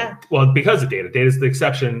 Yeah. Well, because of Data. Data's the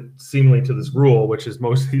exception, seemingly, to this rule, which is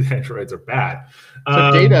most of these androids are bad.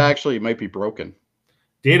 So Data actually might be broken.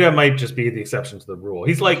 Data might just be the exception to the rule.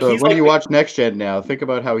 He's like you watch Next Gen now, think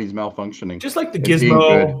about how he's malfunctioning. Just like the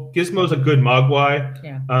Gizmo. Gizmo's a good Mogwai.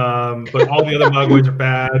 Yeah. But all the other Mogwais are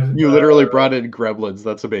bad. You literally brought in Gremlins.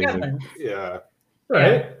 That's amazing. Gremlins. Yeah.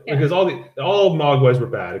 Right? Yeah. Because all Mogwais were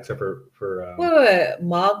bad except for Wait,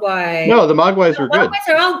 Mogwai. No, the Mogwais were good. Mogwais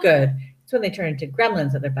are all good. It's when they turn into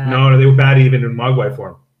gremlins that they're bad. No, they were bad even in Mogwai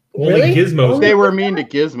form. Really? Only Gizmos. They were mean to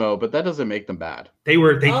Gizmo, but that doesn't make them bad. They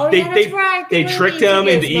were they They tricked him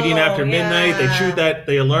into eating after midnight. They chewed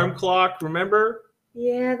the alarm clock, remember?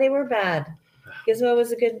 Yeah, they were bad. Gizmo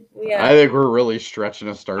was a good I think we're really stretching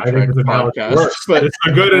a Star Trek podcast. But it's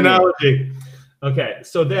a good analogy. Okay,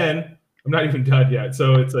 so then I'm not even done yet.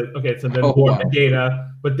 So it's like, okay, so then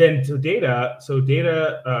Data, but then to Data,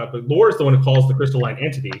 but Lore is the one who calls the crystalline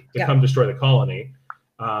entity to come destroy the colony.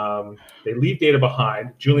 They leave Data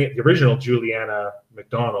behind. The original Juliana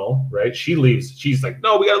McDonnell, right? She leaves. She's like,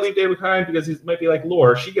 no, we got to leave Data behind because he might be like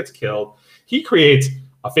Lore. She gets killed. He creates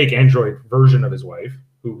a fake android version of his wife,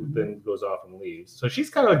 who then goes off and leaves. So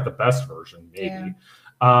she's kind of like the best version, maybe.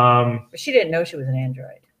 Yeah. But she didn't know she was an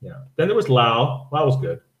android. Yeah. Then there was Lau. Lau was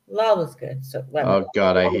good. Lau was good. So oh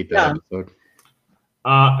God, I hate that episode.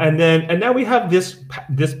 And now we have this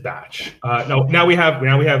batch. Now we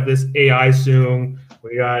have this AI Soong.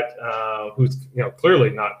 We got who's clearly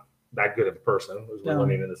not that good of a person who's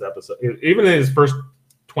running in this episode. Even in his first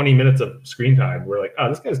 20 minutes of screen time, we're like, oh,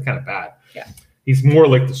 this guy's kind of bad. Yeah. He's more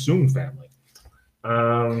like the Soong family.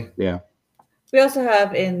 Yeah. We also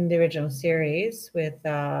have in the original series with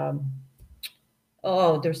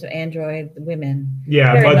there's some android women.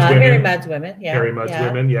 Yeah, Harry Mudd's women. Yeah. Harry Mudd's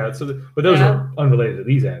women. Yeah. So, but those are unrelated to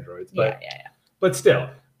these androids. But But still,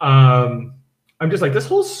 I'm just like, this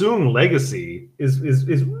whole Soong legacy is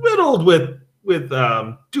riddled with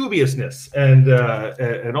dubiousness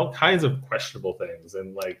and all kinds of questionable things,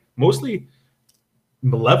 and like mostly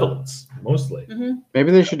malevolence. Mostly. Mm-hmm.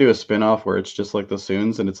 Maybe they should do a spin-off where it's just like the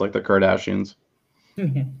Soongs and it's like the Kardashians.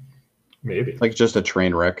 Maybe like just a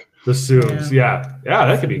train wreck. The Soongs, yeah,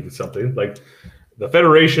 that could be something like the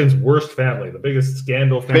Federation's worst family, the biggest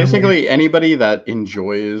scandal family. Basically, anybody that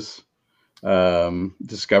enjoys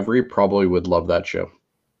Discovery probably would love that show.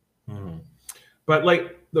 Mm-hmm. But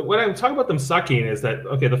like what I'm talking about them sucking is that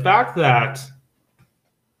the fact that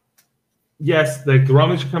yes, the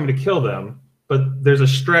Romulans are coming to kill them, but there's a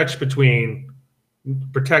stretch between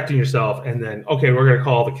protecting yourself and then we're going to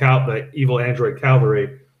call the evil android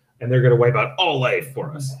cavalry, and they're going to wipe out all life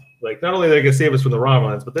for us. Like, not only are they going to save us from the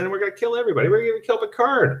Romulans, but then we're going to kill everybody. We're going to kill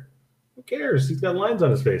Picard. Who cares? He's got lines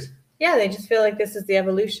on his face. Yeah, they just feel like this is the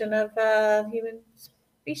evolution of human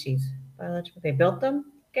species. Biological. They built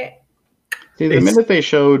them. Okay. See, the minute they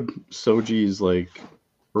showed Soji's like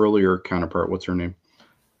earlier counterpart, what's her name?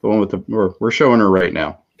 The one with we're showing her right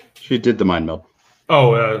now. She did the mind meld.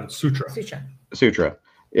 Oh, Sutra. Sutra.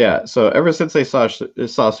 Yeah. So ever since they saw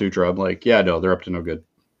Sutra, I'm like, yeah, no, they're up to no good.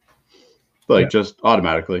 Like just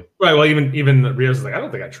automatically. Right. Well, even Rios is like, I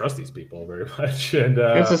don't think I trust these people very much. And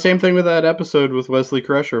it's the same thing with that episode with Wesley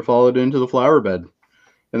Crusher followed into the flower bed,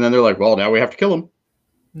 and then they're like, well, now we have to kill him.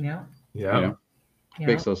 Yeah. Yeah.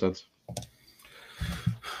 Makes no sense.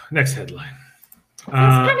 Next headline. It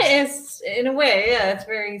kind of is in a way. Yeah, it's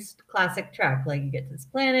very classic Trek. Like, you get to this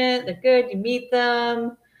planet, they're good, you meet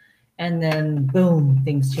them, and then boom,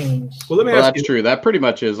 things change. Well, let me ask you. That's true. That pretty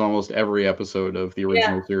much is almost every episode of the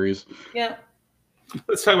original series. Yeah.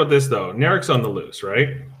 Let's talk about this though. Narek's on the loose,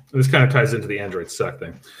 right? This kind of ties into the android suck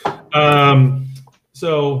thing.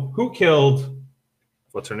 So who killed?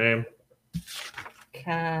 What's her name?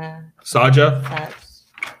 Saja. Saja.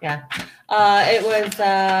 Yeah. It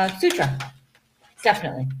was Sutra.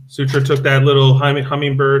 Definitely. Sutra took that little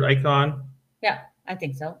hummingbird icon. Yeah, I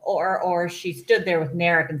think so. Or she stood there with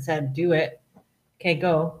Narek and said, "Do it. Okay,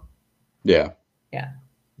 go." Yeah. Yeah.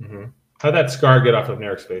 Mm-hmm. How'd that scar get off of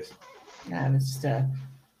Narek's face? It was just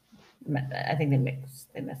I think they messed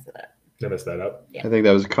it up. They messed that up. Yeah. I think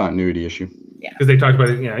that was a continuity issue. Yeah. Because they talked about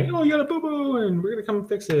it, you got a boo-boo and we're going to come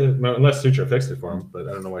fix it. Well, unless Sutra fixed it for him, but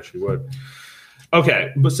I don't know why she would.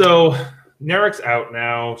 Okay, but so Narek's out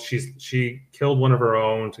now. She killed one of her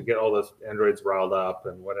own to get all those androids riled up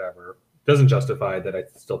and whatever. Doesn't justify that. I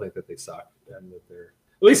still think that they suck and that they're,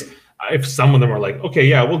 at least if some of them are like, okay,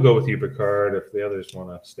 yeah, we'll go with you, Picard. If the others want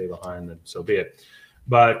to stay behind, then so be it.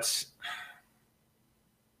 But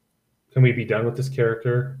can we be done with this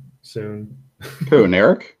character soon? Who,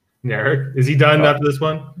 Narek? Narek, is he done after this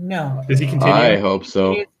one? No. Does he continue? I hope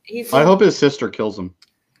so. I hope his sister kills him.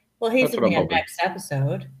 Well, he's That's in what the I'm hoping. next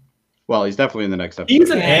episode. Well, he's definitely in the next episode. He's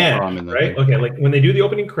an Yeah. and, right? Okay, like when they do the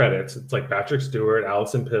opening credits, it's like Patrick Stewart,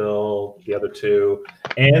 Alison Pill, the other two,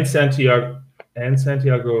 and Santiago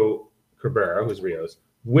Cabrera, who's Rios,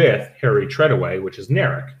 with Harry Treadaway, which is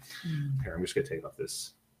Narek. Here, I'm just gonna take off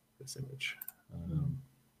this image.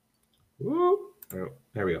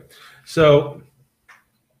 There we go. So,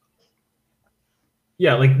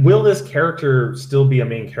 yeah, like, will this character still be a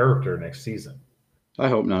main character next season? I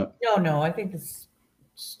hope not. No, I think this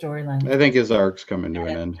storyline. I think his arc's coming to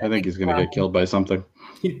an end. I think he's going to get killed by something.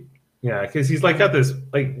 Yeah, because he's like got this,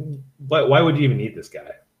 like, why would you even need this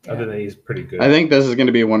guy? Other than he's pretty good. I think this is going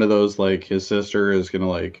to be one of those, like, his sister is going to,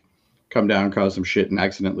 like, come down, cause some shit, and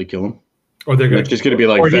accidentally kill him. Or they're going just going to be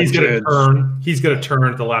like, or he's going to turn. He's going to turn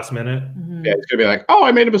at the last minute. Mm-hmm. Yeah, he's going to be like, oh,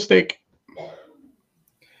 I made a mistake.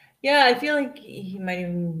 Yeah, I feel like he might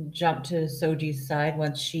even jump to Soji's side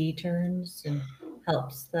once she turns and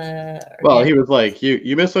helps the. Well, he was like,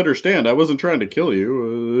 you misunderstand. I wasn't trying to kill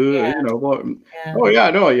you. Yeah. You know, oh yeah,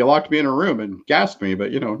 no, you locked me in a room and gassed me,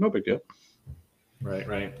 but no big deal.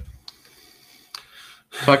 Right.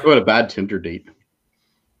 Talk about a bad Tinder date.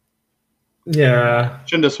 Yeah.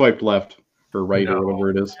 Shouldn't have swiped left or right or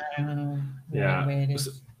whatever it is.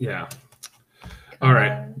 Yeah. All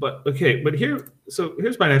right, but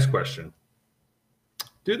here's my next question.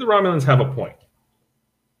 Do the Romulans have a point?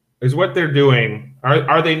 Is what they're doing,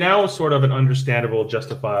 are they now sort of an understandable,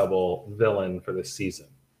 justifiable villain for this season?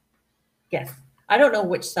 Yes. I don't know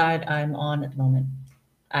which side I'm on at the moment.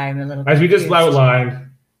 I'm a little As we just confused.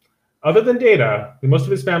 outlined, other than Data, most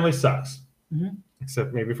of his family sucks. Mm-hmm.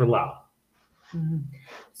 Except maybe for Lau. Mm-hmm.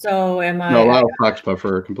 So am I? No, Lau sucks, but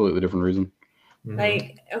for a completely different reason.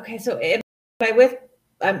 Like, okay, so am I with?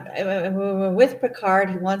 I'm with Picard.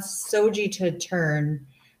 He wants Soji to turn,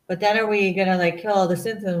 but then are we gonna like kill all the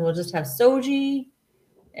synths and we'll just have Soji,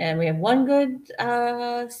 and we have one good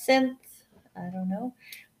synth? I don't know.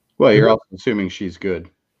 Well, you're also assuming she's good.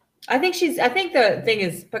 I think the thing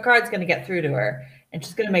is Picard's gonna get through to her, and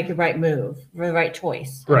she's gonna make the right move, the right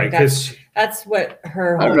choice. Right, because that's what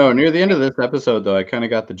her. I don't know. Near the end of this episode, though, I kind of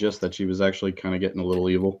got the gist that she was actually kind of getting a little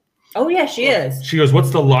evil. Oh yeah, she is. She goes,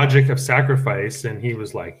 "What's the logic of sacrifice?" And he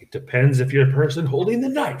was like, "It depends if you're the person holding the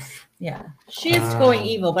knife." Yeah, she is going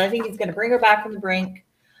evil, but I think he's going to bring her back from the brink.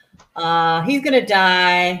 He's going to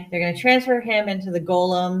die. They're going to transfer him into the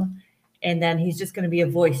golem, and then he's just going to be a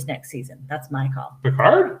voice next season. That's my call.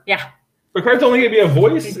 Picard? Yeah. Picard's only going to be a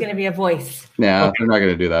voice? He's going to be a voice. Yeah, they're not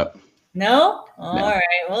going to do that. No? All right,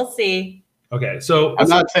 we'll see. Okay, so I'm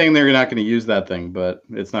not saying they're not going to use that thing, but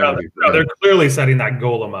it's not going to be. No, they're clearly setting that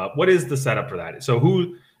golem up. What is the setup for that? So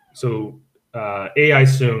AI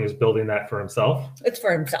Soong is building that for himself? It's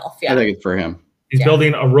for himself, yeah. I think it's for him. He's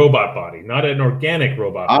building a robot body, not an organic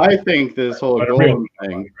robot body. I think this whole golem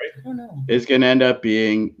thing is going to end up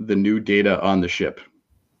being the new Data on the ship.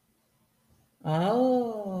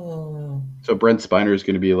 Oh. So Brent Spiner is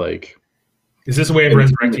going to be like. Is this a way of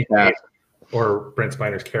resurrecting Data or Brent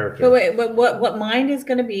Spiner's character? But wait, what mind is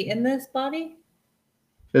going to be in this body?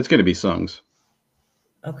 It's going to be Soong's.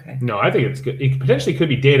 Okay. No, I think it's good. It potentially could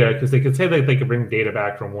be Data because they could say that they could bring Data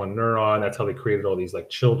back from one neuron. That's how they created all these like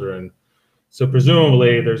children. So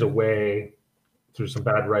presumably there's a way through some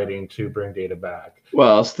bad writing to bring Data back.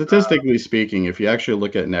 Well, statistically speaking, if you actually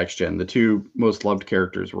look at Next Gen, the two most loved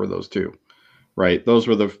characters were those two, right? Those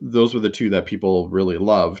were the two that people really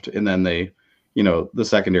loved, and then they, the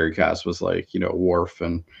secondary cast was like, Worf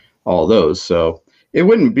and all those. So it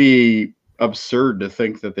wouldn't be absurd to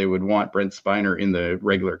think that they would want Brent Spiner in the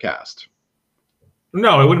regular cast.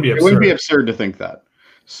 No, it wouldn't be absurd. It wouldn't be absurd to think that.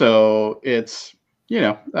 So it's,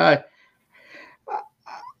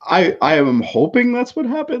 I am hoping that's what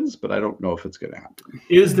happens, but I don't know if it's going to happen.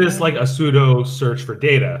 Is this like a pseudo search for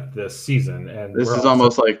Data this season? And this is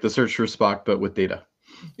almost like the search for Spock, but with Data.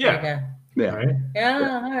 Yeah. Right?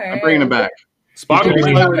 Yeah. All right. I'm bringing him back. Spock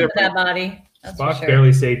that body. Spock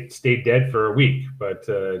barely stayed dead for a week, but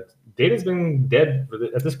Data's been dead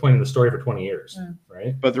at this point in the story for 20 years,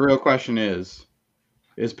 right? But the real question is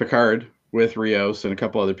Picard with Rios and a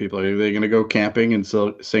couple other people, are they going to go camping and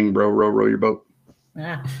sing "Row, row, row your boat"?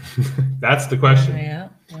 Yeah. That's the question. Yeah.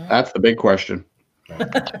 That's the big question.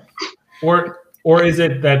 Or is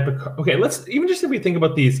it that okay? Let's even just if we think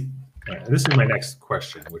about these. This is my next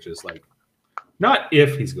question, which is like, not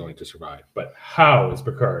if he's going to survive, but how is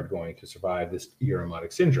Picard going to survive this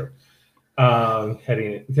Irumodic syndrome?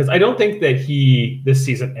 Because I don't think that this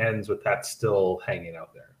season ends with that still hanging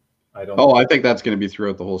out there. I think that's going to be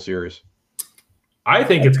throughout the whole series. I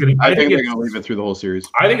think it's going to. I think they're going to leave it through the whole series.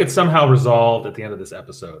 I think it's somehow resolved at the end of this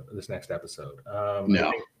next episode.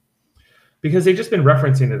 No, because they've just been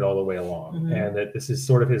referencing it all the way along, and that this is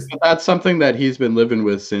sort of his. But that's something that he's been living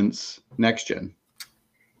with since Next Gen.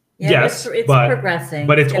 Yeah, yes, it's progressing,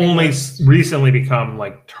 but it's only recently become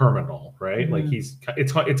like terminal, right? Like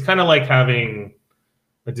it's kind of like having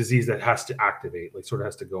a disease that has to activate, like sort of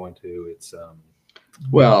has to go into its.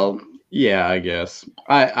 Well, yeah, I guess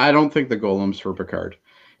I don't think the Golem's for Picard.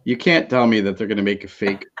 You can't tell me that they're going to make a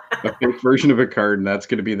fake version of Picard, and that's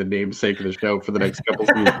going to be the namesake of the show for the next couple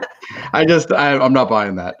seasons. I'm not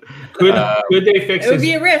buying that. Could they fix? It would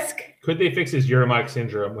be a risk. Could they fix his Uromodic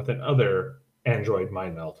syndrome with another android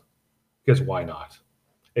mind meld? Because why not?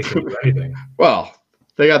 It can do anything. Well,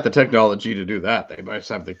 they got the technology to do that. They might have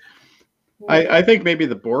something. I think maybe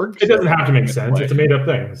the Borg. It doesn't have to make sense. It's a made-up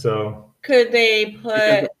thing. So could they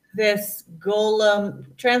put this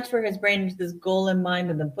golem, transfer his brain into this golem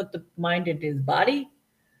mind, and then put the mind into his body?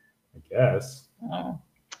 I guess. Oh.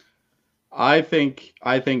 I think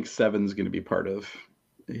Seven's going to be part of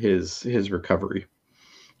his recovery,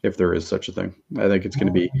 if there is such a thing. I think it's going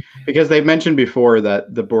to be because they've mentioned before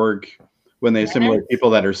that the Borg, when they assimilate people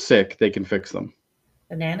that are sick, they can fix them.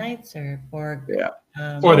 The nanites or Borg? Yeah.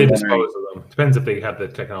 Or they dispose of them. Depends if they have the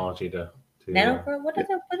technology to nanoprobe. What are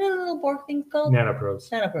the little Borg things called? Nanoprobes.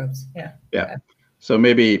 Nanoprobes. Yeah. Yeah. Okay. So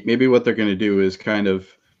maybe what they're going to do is kind of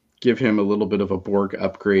give him a little bit of a Borg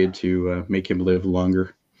upgrade to make him live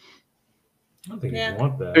longer. I don't think you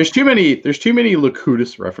want that. There's too many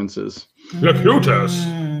Locutus references. Locutus.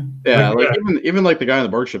 Yeah, like even like the guy on the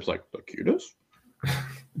Borg ship's like, Locutus?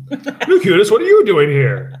 Locutus, what are you doing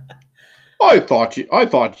here? I thought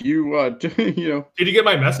you Did you get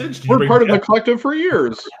my message? We're part of the collective for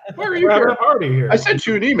years. Why are you having a party here? I sent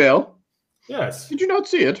you an email. Yes. Did you not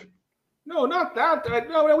see it? No, not that.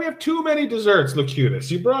 No, we have too many desserts, Locutus.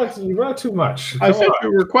 You brought too much. I sent you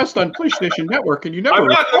a request on PlayStation Network, and you never. I'm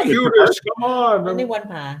not Locutus. Come on. Only one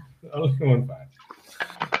pie. Only one pie.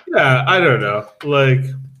 Yeah, I don't know. Like,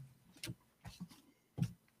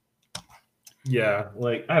 yeah,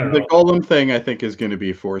 like I don't know. The Golem thing, I think, is going to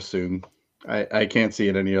be for soon. I can't see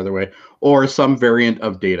it any other way, or some variant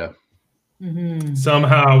of Data. Mm-hmm.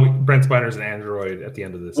 Somehow, Brent Spiner's an android at the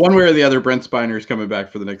end of this. One way or the other, Brent Spiner is coming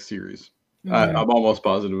back for the next series. Mm-hmm. I'm almost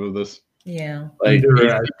positive of this. Yeah, like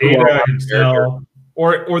Data himself,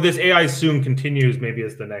 or this AI soon continues maybe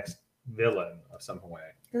as the next villain of some way.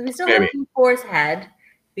 We still have B4's head.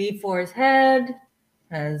 B4's head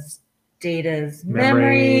has Data's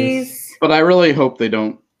memories. But I really hope they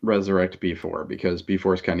don't resurrect B4 because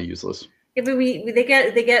B4 is kind of useless. Yeah, but they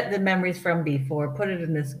get the memories from B4, put it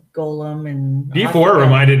in this golem, and B4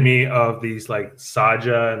 reminded me of these like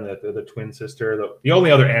Saja and the twin sister, the only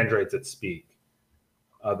other androids that speak,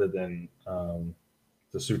 other than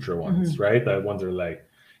the Sutra ones, right? The ones that are like,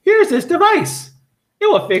 here's this device, it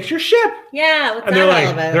will fix your ship. Yeah, and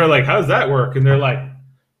they're like, how does that work? And they're like,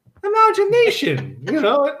 imagination,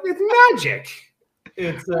 it's magic.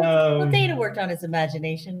 It's well, Data worked on his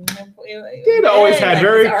imagination. Data always had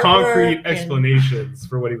very concrete explanations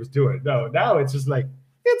for what he was doing. No, now it's just like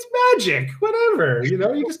it's magic, whatever.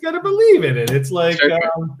 You just got to believe in it. It's like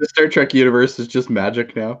the Star Trek universe is just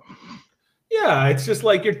magic now. Yeah, it's just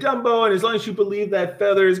like you're Dumbo, and as long as you believe that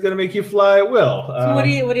feather is going to make you fly, it will. So what do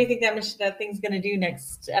you think that thing's going to do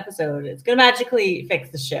next episode? It's going to magically fix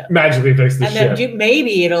the ship. Magically fix the ship. And then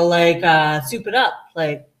maybe it'll soup it up,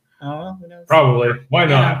 like. Oh, who knows? Probably. Why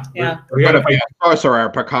not? Yeah. We got to fight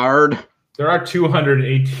Sorcerer Picard. There are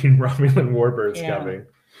 218 Romulan warbirds coming.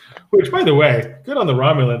 Which, by the way, good on the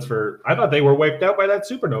Romulans for. I thought they were wiped out by that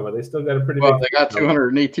supernova. They still got a pretty. Well, they got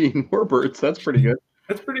 218 warbirds. That's pretty good.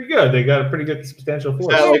 That's pretty good. They got a pretty good substantial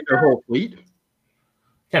force. Is that like their whole fleet?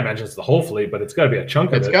 Can't imagine it's the whole fleet, but it's got to be a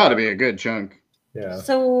chunk of it. It's got to be a good chunk. Yeah.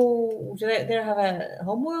 So do they have a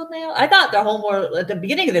homeworld now? I thought their homeworld at the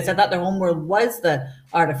beginning of this. I thought their homeworld was the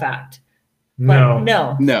artifact. But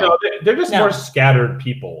no. They're just more scattered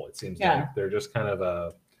people. It seems Yeah. like they're just kind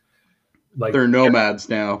of they're nomads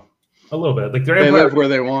now. A little bit. Like they live where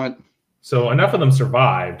they want. So enough of them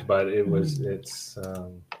survived, but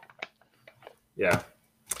yeah.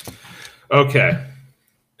 Okay.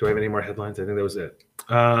 Do I have any more headlines? I think that was it.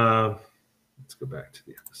 Let's go back to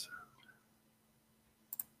the episode.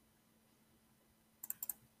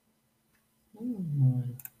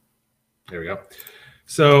 There we go.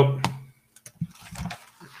 So,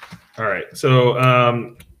 all right.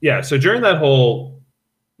 So, so during that whole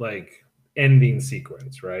like ending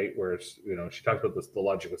sequence, right, where she talked about the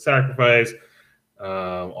logic of sacrifice,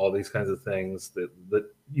 all these kinds of things that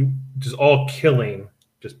you just all killing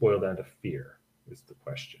just boil down to fear is the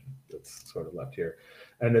question that's sort of left here,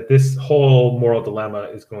 and that this whole moral dilemma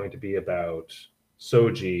is going to be about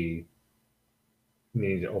Soji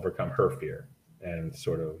needing to overcome her fear and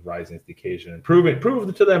sort of rising to the occasion and prove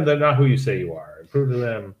to them they're not who you say you are, and prove to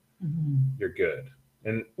them you're good.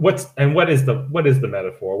 And what is the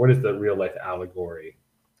metaphor? What is the real life allegory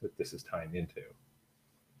that this is tying into?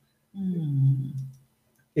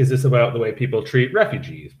 Is this about the way people treat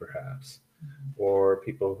refugees, perhaps, or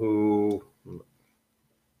people who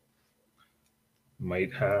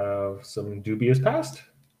might have some dubious past?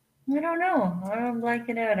 I don't know. I'm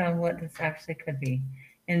blanking out on what this actually could be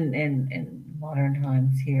in modern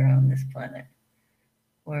times here on this planet.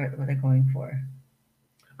 What they're going for?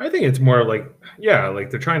 I think it's more like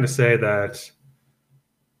they're trying to say that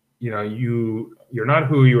you're not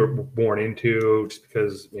who you were born into just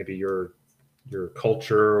because maybe your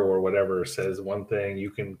culture or whatever says one thing.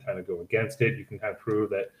 You can kind of go against it. You can kind of prove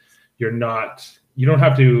that you're not. You don't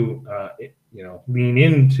have to lean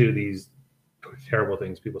into these terrible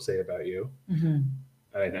things people say about you.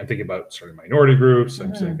 And I'm thinking about certain minority groups.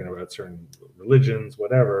 I'm thinking about certain religions,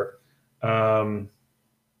 whatever. And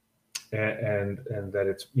that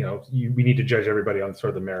it's we need to judge everybody on sort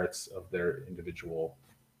of the merits of their individual.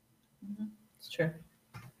 It's true.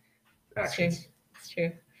 Actions. It's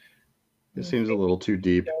true. It seems a little too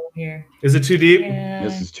deep. Here. Is it too deep? Yeah.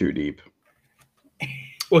 This is too deep.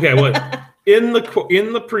 Okay, well, in the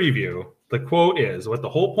preview, the quote is what the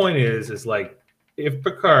whole point is like, if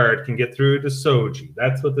Picard can get through to Soji,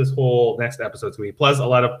 that's what this whole next episode's going to be. Plus a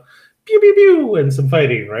lot of pew pew pew and some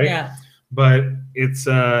fighting, right? Yeah. But it's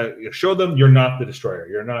show them you're not the destroyer.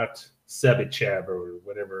 You're not Sebichev or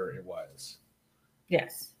whatever it was.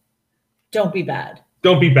 Yes. Don't be bad.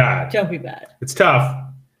 Don't be bad. Don't be bad. It's tough.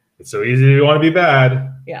 It's so easy to want to be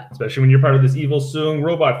bad. Yeah. Especially when you're part of this evil Soong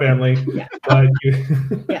robot family. Yeah. But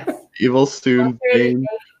yes. Evil Soong.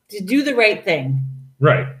 To do the right thing.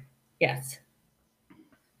 Right. Yes.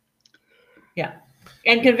 Yeah.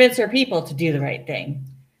 And convince her people to do the right thing.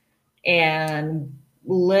 And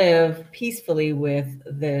live peacefully with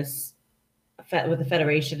the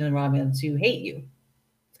Federation and Romulans who hate you.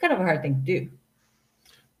 It's kind of a hard thing to do.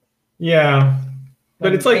 Yeah.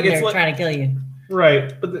 But it's like they're trying to kill you.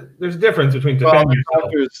 Right. But there's a difference between defending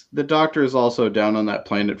yourself. The doctor is also down on that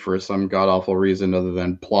planet for some god-awful reason other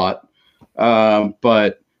than plot.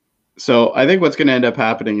 But so I think what's going to end up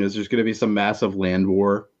happening is there's going to be some massive land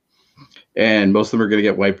war, and most of them are going to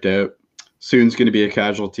get wiped out. Soon's going to be a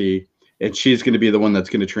casualty, and she's going to be the one that's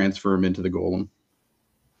going to transfer him into the golem.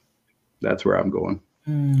 That's where I'm going.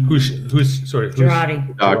 Who's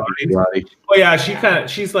Jurati. Dr. Jurati. Oh yeah,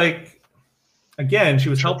 she's like, again, she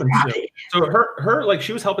was helping Soong. So her like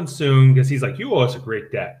she was helping Soong because he's like, you owe us a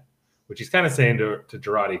great debt, which he's kind of saying to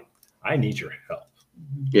Jurati, I need your help.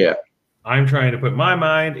 Yeah. I'm trying to put my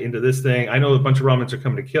mind into this thing. I know a bunch of Romans are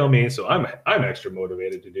coming to kill me, so I'm extra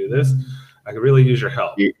motivated to do this. I could really use your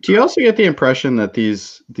help. Do you also get the impression that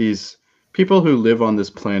these people who live on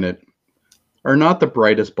this planet are not the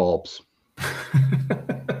brightest bulbs?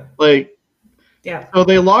 Like, yeah. So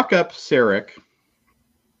they lock up Sarek.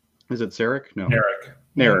 Is it Sarek? No.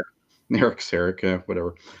 Narek, Sarek,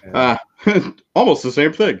 whatever. Yeah. Almost the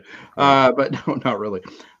same thing. But no, not really.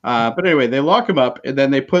 But anyway, they lock him up, and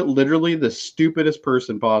then they put literally the stupidest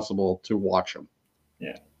person possible to watch him.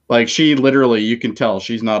 Yeah. Like, she literally, you can tell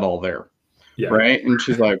she's not all there. Yeah. Right? And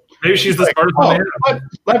she's like, maybe she's the smartest one.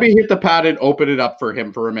 Let me hit the pad and open it up for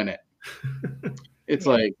him for a minute. It's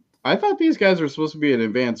like, I thought these guys were supposed to be an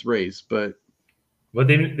advanced race, but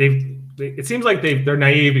it seems like they're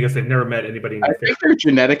naive because they've never met anybody. I think they're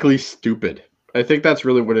genetically stupid. I think that's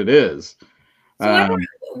really what it is. So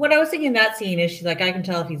what I was thinking in that scene is she's like, I can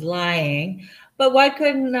tell if he's lying, but why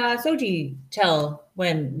couldn't Soji tell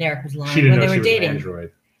when Narek was lying? She didn't when know they were she dating? was an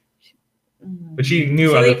android. But she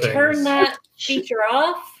knew other things. feature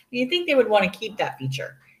off. You think they would want to keep that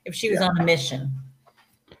feature if she was on a mission?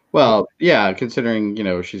 Well, yeah, considering,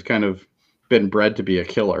 she's kind of been bred to be a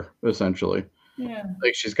killer, essentially. Yeah.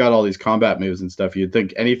 Like, she's got all these combat moves and stuff. You'd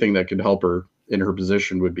think anything that could help her in her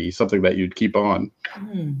position would be something that you'd keep on.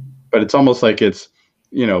 Mm-hmm. But it's almost like it's,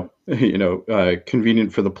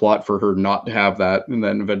 convenient for the plot for her not to have that, and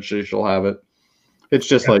then eventually she'll have it. It's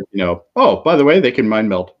just like, oh, by the way, they can mind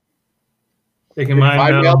meld. They can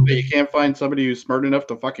mind meld, but you can't find somebody who's smart enough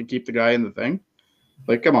to fucking keep the guy in the thing.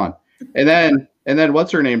 Like, come on. And then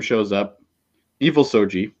what's her name shows up? Evil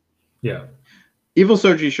Soji. Yeah. Evil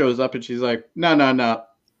Soji shows up and she's like, no,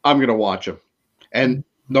 I'm gonna watch him. And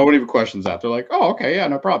nobody even questions that. They're like, oh, okay, yeah,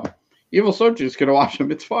 no problem. Evil Soji's gonna watch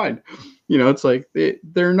him. It's fine. It's like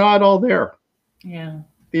they're not all there. Yeah.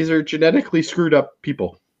 These are genetically screwed up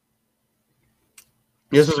people.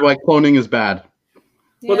 This is why cloning is bad.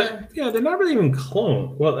 Well, they're not really even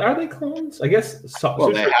cloned. Well, are they clones? I guess. They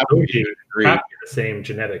have to be the same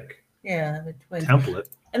genetic the twins. template.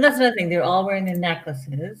 And that's another thing. They're all wearing their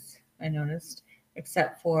necklaces, I noticed,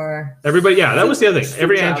 except for everybody. Yeah, that was the other thing.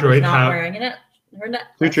 Every android not wearing it. Her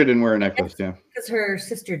necklace. Sutra didn't wear a necklace, yeah. Because her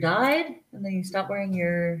sister died, and then you stopped wearing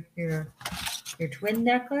your twin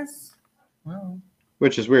necklace. Wow.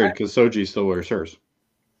 Which is weird because Soji still wears hers.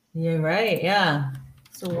 You're right. Yeah.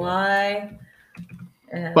 So why?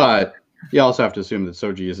 But you also have to assume that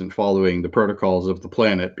Soji isn't following the protocols of the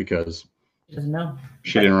planet because she doesn't know.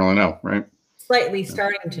 She didn't really know, right? Slightly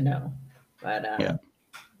starting to know, but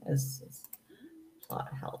as plot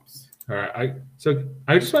helps. All right. So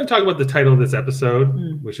I just want to talk about the title of this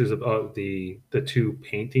episode, which is about the two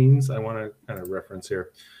paintings I want to kind of reference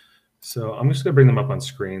here. So I'm just going to bring them up on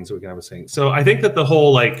screen so we can have a thing. So I think that the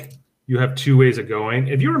whole, you have two ways of going.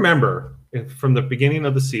 If you remember from the beginning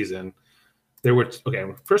of the season, there were,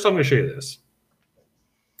 first I'm going to show you this.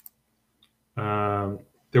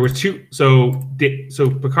 There was two. So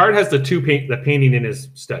Picard has the painting in his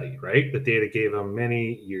study, right? That Data gave him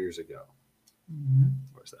many years ago. Mm-hmm.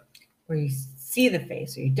 Where's that? Where you see the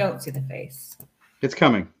face or you don't see the face. It's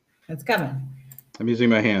coming. It's coming. I'm using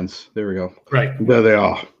my hands. There we go. Right. There they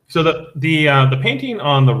are. So the painting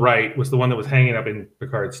on the right was the one that was hanging up in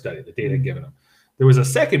Picard's study that Data had given him. There was a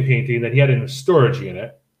second painting that he had in a storage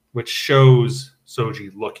unit, which shows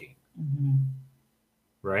Soji looking. Mm-hmm.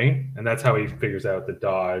 Right? And that's how he figures out that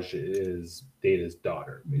Dahj is Data's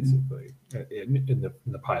daughter, basically, in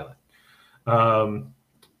the pilot.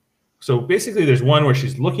 So basically, there's one where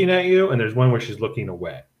she's looking at you, and there's one where she's looking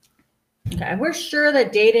away. Okay, and we're sure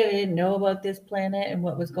that Data didn't know about this planet and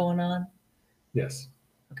what was going on? Yes.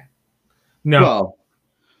 Okay. No. Well,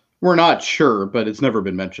 we're not sure, but it's never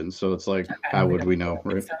been mentioned, so it's like, how would we know,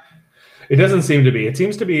 right? It doesn't seem to be. It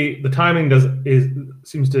seems to be the timing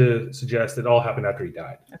seems to suggest it all happened after he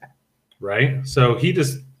died. Okay. Right? So he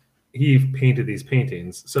painted these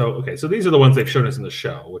paintings. So these are the ones they've shown us in the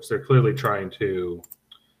show, which they're clearly trying to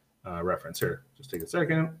reference here. Just take a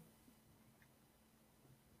second.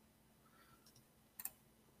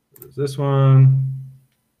 There's this one.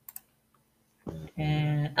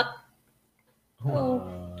 And up.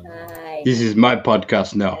 Hi. This is my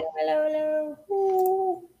podcast now.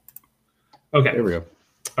 Hello. Okay. There we go.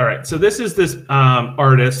 All right. So this is this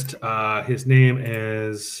artist. His name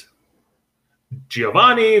is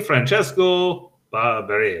Giovanni Francesco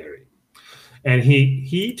Barberi. And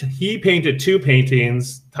he painted two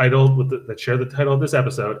paintings titled that share the title of this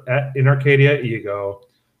episode in Arcadia Ego,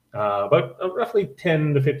 about roughly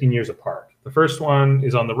 10 to 15 years apart. The first one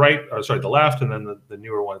is on the right, the left, and then the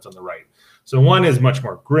newer one is on the right. So one is much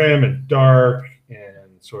more grim and dark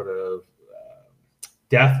and sort of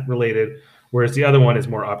death related, whereas the other one is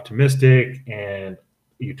more optimistic and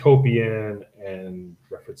utopian and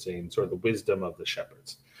referencing sort of the wisdom of the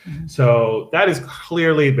shepherds. Mm-hmm. So that has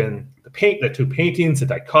clearly been the two paintings, the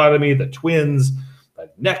dichotomy, the twins, the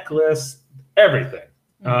necklace, everything.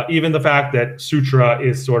 Even the fact that Sutra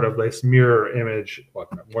is sort of this mirror image, well,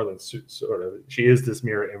 more than sort of, she is this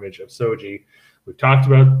mirror image of Soji. We've talked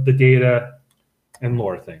about the Data and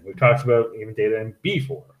lore thing. We've talked about even Data and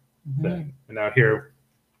B4 thing. And now here,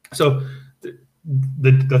 so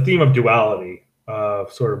the theme of duality,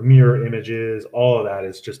 of sort of mirror images, all of that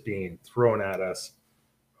is just being thrown at us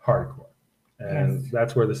hardcore. And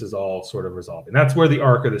that's where this is all sort of resolving. That's where the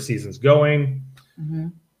arc of the season's going.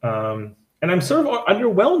 And I'm sort of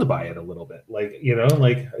underwhelmed by it a little bit.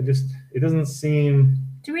 It doesn't seem.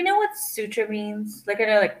 Do we know what sutra means? I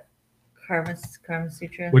know Karma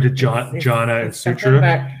Sutra. What did Jhana and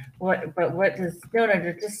Sutra? But what does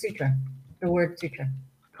just sutra? The word sutra.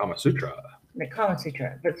 Kama Sutra. Kama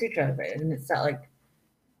Sutra, but sutra, and it's not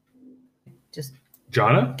just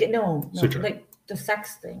Jhana? No, Sutra. like the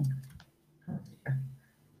sex thing.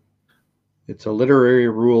 It's a literary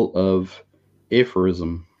rule of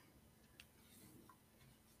aphorism.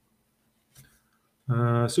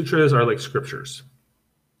 Sutras are like scriptures.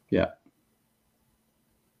 Yeah.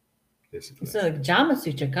 Basically. So like Kama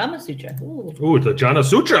Sutra. Ooh, the Jhana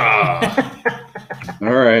Sutra.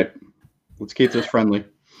 All right. Let's keep this friendly.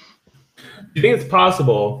 Do you think it's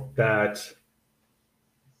possible that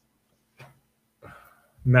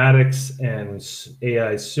Maddox and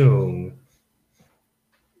AI Soong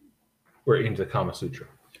were into Kama Sutra?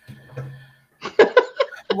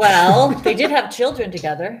 Well, they did have children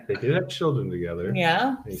together. They did have children together.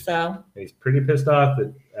 Yeah. He's- So. And he's pretty pissed off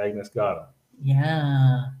that Agnes got him.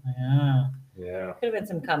 Yeah. Yeah. Could have been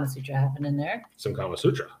some Kama Sutra happening there. Some Kama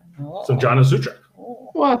Sutra. Oh. Some Jhana Sutra. Oh.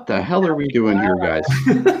 What the hell are we doing here, guys?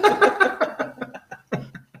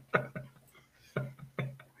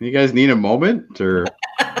 You guys need a moment, or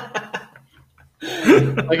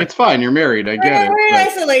like it's fine. You're married. I get We're in it.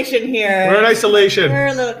 isolation here. We're in isolation. We're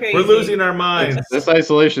a little crazy. We're losing our minds. This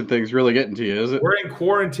isolation thing's really getting to you, is it? We're in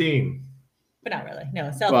quarantine. But not really.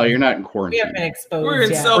 No. Well, you're not in We quarantine. haven't been exposed We're in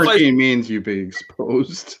yet. self- Quarantine means you being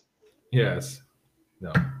exposed. Yes.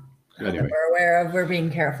 No. Anyway, We're aware of. We're being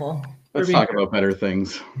careful. let's being talk about better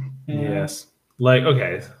things. Yes. Like,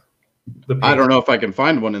 okay. I don't know if I can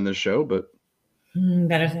find one in this show, but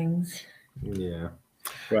Better things. Yeah.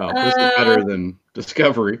 well, this is better than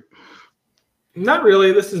Discovery. Not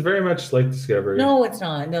really. This is very much like Discovery. No, it's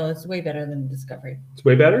not. No, it's way better than Discovery. It's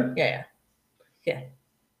way better? Yeah.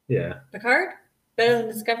 Yeah. Picard? Better than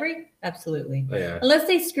Discovery? Absolutely. Oh, yeah. Unless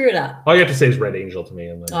they screw it up. All you have to say is Red Angel to me.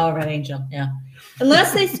 And then... Oh, Red Angel. Yeah.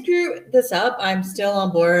 Unless they screw this up, I'm still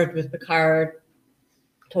on board with Picard.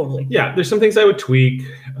 Totally. Yeah, there's some things I would tweak.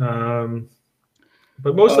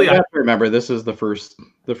 But mostly You have to remember this is the first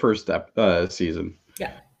season.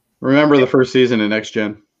 Yeah. Remember the first season in Next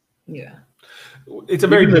Gen? Yeah. it's a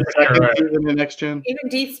very Even the different second era. season in Next Gen. Even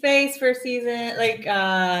Deep Space first season, like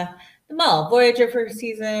the Mall, Voyager first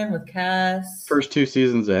season with Cass. First two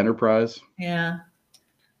seasons of Enterprise. Yeah.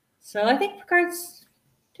 So I think Picard's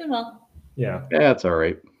doing well. Yeah. Yeah, it's all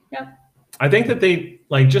right. I think that they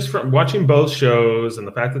like just from watching both shows and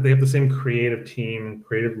the fact that they have the same creative team,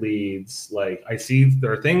 creative leads. Like I see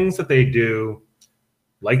there are things that they do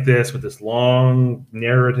like this with this long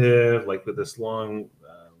narrative, like with this long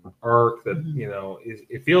arc that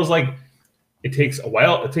it feels like it takes a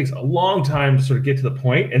while. It takes a long time to sort of get to the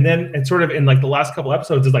point, and then it's sort of in like the last couple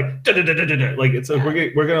episodes is like like it's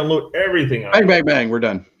we're gonna load everything up. Bang, bang, bang. We're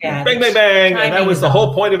done. Yeah. Bang, bang, bang, and that Timing was is the off.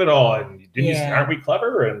 whole point of it all. And aren't we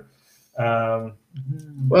clever? And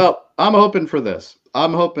Well, I'm hoping for this.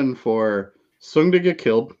 I'm hoping for Sung to get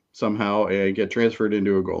killed somehow and get transferred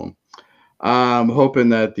into a golem. I'm hoping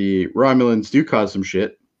that the Romulans do cause some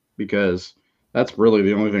shit because that's really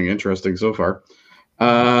the only thing interesting so far.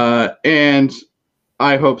 And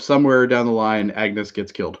I hope somewhere down the line Agnes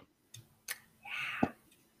gets killed.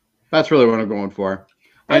 That's really what I'm going for.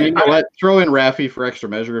 And you know what? Throw in Raffi for extra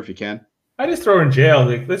measure if you can. I just throw in jail.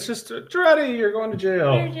 Like, let's just Girardi, you're going to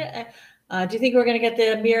jail. Do you think we're going to get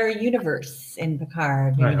the mirror universe in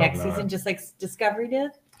Picard maybe I hope next not. season, just like Discovery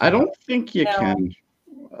did? I don't think you No. can.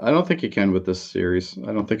 I don't think you can with this series.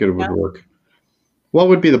 I don't think it would work. What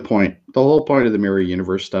would be the point? The whole point of the mirror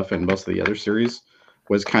universe stuff and most of the other series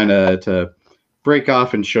was kind of to break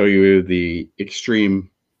off and show you the extreme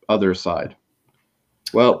other side.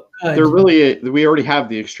 Well, Good. we already have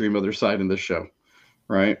the extreme other side in this show,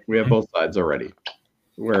 right? We have both sides already.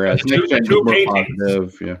 Whereas Two- Next Gen is two more paintings.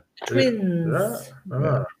 positive, yeah. Twins.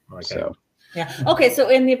 Okay. So Yeah. Okay. So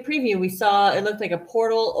in the preview, we saw it looked like a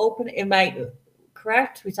portal open. Am I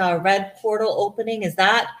correct? We saw a red portal opening. Is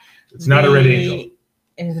that? It's not a red angel.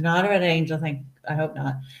 It is not a red angel. I hope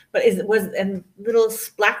not. But was and little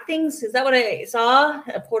black things? Is that what I saw?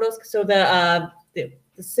 Portals. So the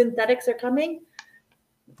synthetics are coming.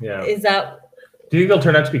 Yeah. Is that? Do you think they'll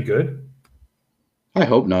turn out to be good? I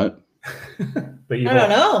hope not. The I evil- don't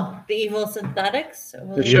know. The evil synthetics.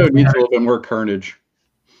 The show needs a little bit more carnage.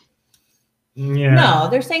 Yeah. No,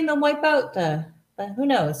 they're saying they'll wipe out but who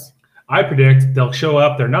knows? I predict they'll show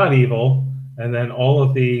up. They're not evil, and then all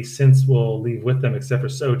of the synths will leave with them, except for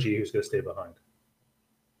Soji, who's going to stay behind,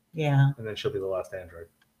 Yeah. and then she'll be the last android.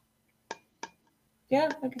 Yeah,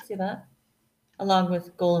 I can see that. Along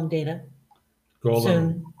with Golem Data. Golem.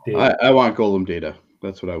 Soon. Data. I want Golem Data.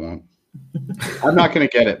 That's what I want. I'm not going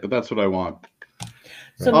to get it, but that's what I want.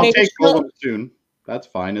 So I'll maybe take she'll- Golem soon. That's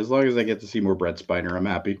fine. As long as I get to see more Brett Spiner, I'm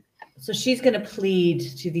happy. So she's going to plead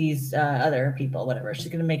to these other people, whatever. She's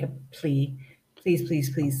going to make a plea. Please, please,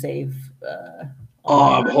 please save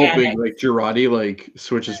Oh, I'm hoping like Girardi like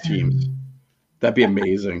switches teams. That'd be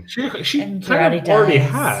amazing. She And kind of Girardi already dies.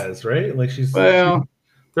 has, right? Like Well,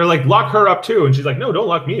 they're like, lock her up too, and she's like, no, don't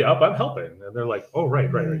lock me up. I'm helping. And they're like, oh, right,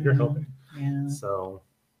 you're helping. Yeah. So,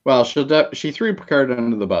 well, she threw Picard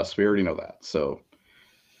under the bus. We already know that. So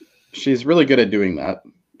she's really good at doing that.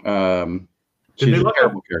 She's a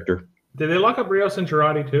terrible character. Did they lock up Rios and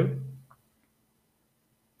Girardi too?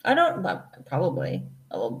 I don't probably.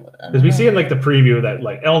 Because we see in like the preview that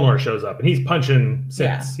like Elnor shows up and he's punching six.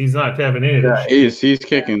 Yeah. He's not having any. Yeah, he's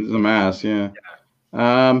kicking some ass. Yeah.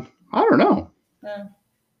 I don't know.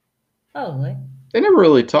 Probably. They never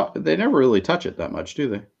really touch it that much, do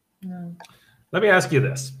they? No. Let me ask you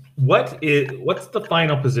this: what's the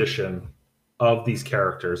final position of these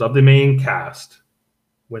characters of the main cast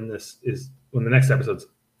when the next episode's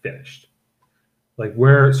finished? Like,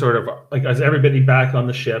 we're sort of like, is everybody back on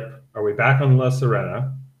the ship? Are we back on La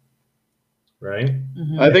Sirena? Right?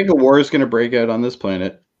 Mm-hmm. I think a war is going to break out on this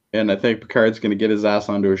planet, and I think Picard's going to get his ass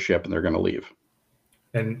onto a ship, and they're going to leave.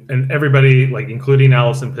 And everybody, like, including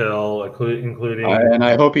Alison Pill, including... and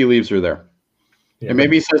I hope he leaves her there. Yeah, and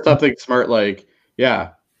maybe he says something smart like,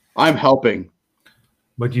 yeah, I'm helping.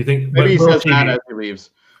 What do you think? Maybe he says that as he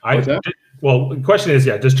leaves. Well, the question is,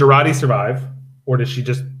 does Girardi survive? Or does she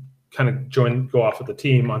just kind of go off with the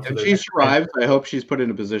team? If she survives, I hope she's put in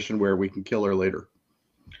a position where we can kill her later.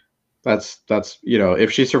 That's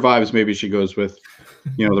if she survives, maybe she goes with,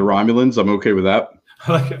 the Romulans. I'm okay with that.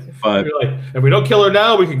 But if we don't kill her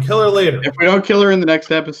now, we can kill her later. If we don't kill her in the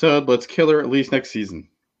next episode, let's kill her at least next season.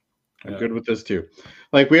 I'm good with this too.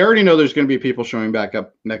 Like, we already know there's going to be people showing back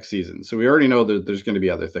up next season, so we already know that there's going to be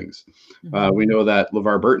other things. Mm-hmm. We know that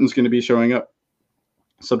LeVar Burton's going to be showing up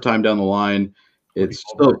sometime down the line. It's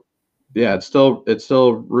still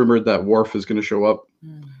rumored that Worf is going to show up.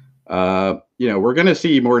 We're going to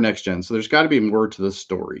see more next gen, so there's got to be more to this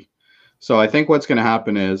story. So I think what's going to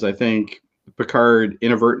happen is I think Picard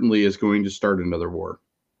inadvertently is going to start another war.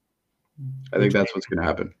 I think that's what's going to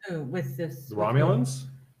happen with this the Romulans.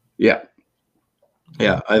 Yeah.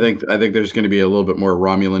 I think there's going to be a little bit more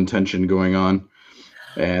Romulan tension going on,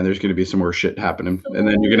 and there's going to be some more shit happening, and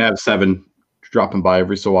then you're going to have Seven dropping by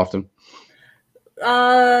every so often.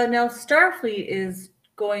 Now Starfleet is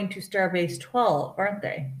going to Starbase 12, aren't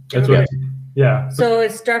they? That's right. Yeah. So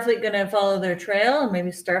is Starfleet going to follow their trail, and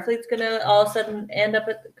maybe Starfleet's going to all of a sudden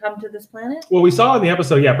come to this planet? Well, we saw in the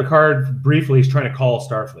episode, Picard briefly is trying to call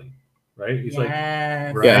Starfleet, right? He's like,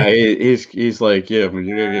 right? Yeah, he's like, yeah, you're gonna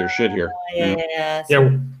get your shit here. Yeah,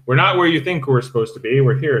 we're not where you think we're supposed to be.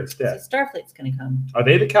 We're here instead. So Starfleet's going to come. Are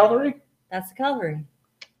they the cavalry? That's the cavalry.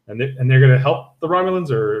 And they're going to help the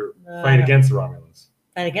Romulans or fight against the Romulans?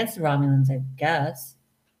 Fight against the Romulans, I guess.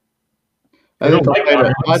 I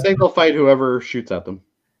think they'll fight whoever shoots at them.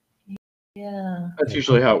 Yeah. That's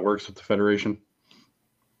usually how it works with the Federation.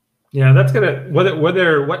 Yeah, that's gonna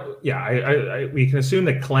we can assume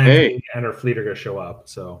that Clancy and her fleet are gonna show up.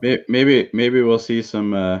 So maybe we'll see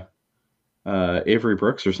some Avery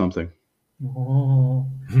Brooks or something. Oh.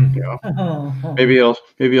 Maybe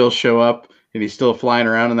he'll show up and he's still flying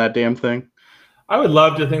around in that damn thing. I would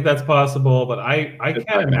love to think that's possible, but I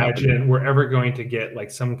can't imagine we're ever going to get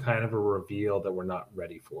like some kind of a reveal that we're not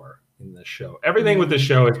ready for in this show. Everything with this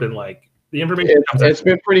show has been like the information. It's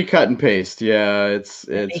been pretty cut and paste. Yeah,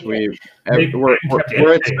 we're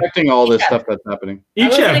expecting all this stuff that's happening. I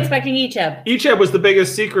wasn't expecting Icheb. Icheb was the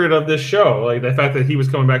biggest secret of this show, like the fact that he was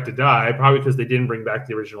coming back to die, probably because they didn't bring back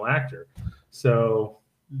the original actor. So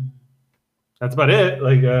that's about it.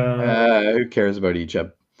 Like, who cares about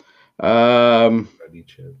Icheb?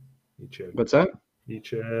 Icheb. What's that?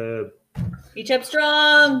 Icheb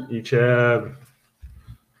strong. Icheb.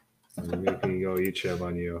 I'm going to go Icheb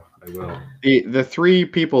on you. I will. The three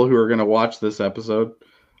people who are going to watch this episode,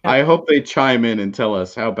 I hope they chime in and tell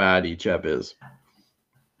us how bad Icheb is,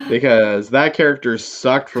 because that character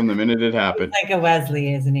sucked from the minute it happened. He's like a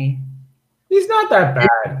Wesley, isn't he? He's not that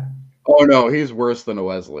bad. Oh no, he's worse than a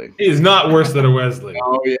Wesley. He's not worse than a Wesley.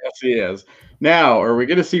 Oh yes, he is. Now, are we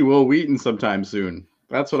going to see Will Wheaton sometime soon?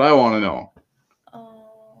 That's what I want to know.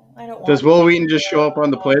 Oh, I don't. Does Will Wheaton just show up on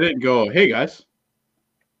the planet and go, "Hey guys,"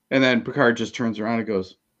 and then Picard just turns around and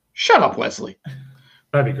goes, "Shut up, Wesley."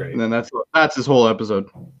 That'd be great. And then that's his whole episode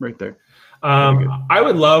right there. I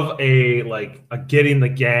would love a getting the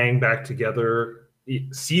gang back together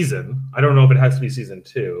season. I don't know if it has to be season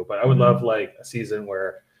 2, but I would love like a season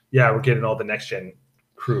where we're getting all the next gen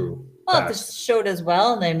crew. Well, if the show does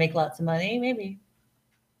well and they make lots of money, maybe.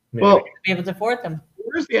 Well, be able to afford them.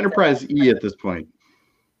 Where's the Enterprise E at this point?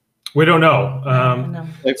 We don't know. No.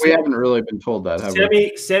 Like we haven't really been told that. Have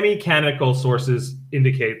we? Semi-canonical sources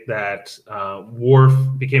indicate that Worf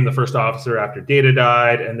became the first officer after Data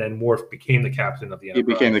died, and then Worf became the captain of the Enterprise.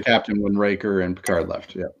 He became the captain when Riker and Picard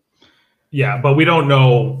left. Yeah. Yeah, but we don't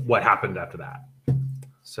know what happened after that.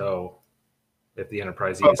 So, if the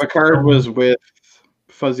Enterprise, but Picard was with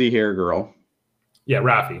fuzzy hair girl. Yeah,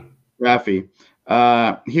 Raffi.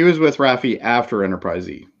 He was with Raffi after Enterprise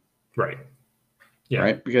E. Right. Yeah.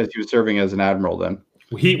 Right, because he was serving as an admiral then.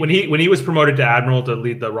 When he was promoted to admiral to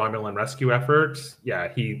lead the Romulan rescue effort, yeah,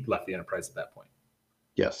 he left the Enterprise at that point.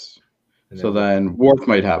 Yes. So then Worf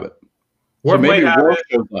might have it. Worf might have it.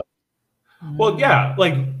 Shows up. Well, yeah,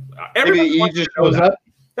 like maybe he just shows up.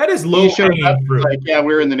 That is low hanging fruit. Like, yeah,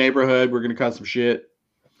 we're in the neighborhood. We're gonna cause some shit.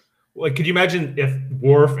 Like, could you imagine if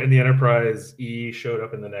Worf and the Enterprise E showed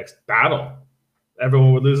up in the next battle?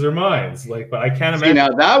 Everyone would lose their minds. Like, but I can't imagine. Now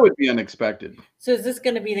that would be unexpected. So is this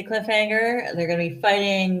going to be the cliffhanger? They're going to be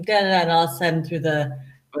fighting, and all of a sudden through the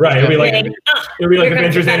it'll be like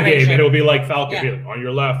Avengers Endgame, and it'll be like Falcon, yeah. Like, on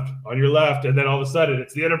your left, and then all of a sudden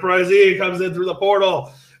it's the Enterprise E comes in through the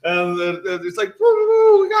portal, and it's like,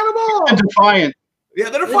 we got them all. And Defiant. Yeah,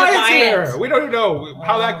 the Defiant's here. We don't even know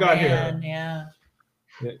how that got here. Yeah.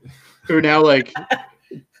 Who now like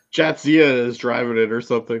Jadzia is driving it or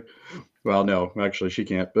something. Well, no, actually, she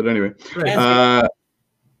can't. But anyway,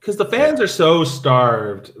 because the fans are so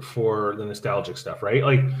starved for the nostalgic stuff, right?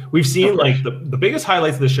 Like we've seen, like the biggest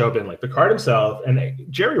highlights of the show have been like Picard himself and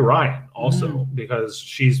Jerry Ryan also, because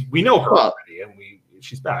we know her already, and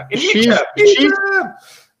she's back.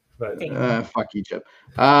 And fuck Egypt.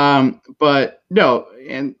 But no,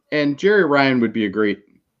 and Jerry Ryan would be a great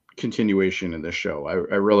continuation in this show. I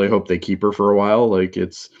really hope they keep her for a while. Like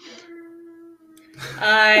it's.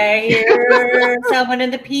 I hear someone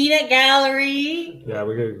in the peanut gallery. Yeah,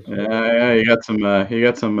 we're good. Yeah, you got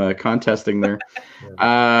some contesting there.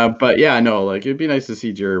 But yeah, no, like it'd be nice to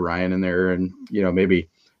see Jerry Ryan in there, and maybe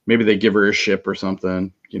they give her a ship or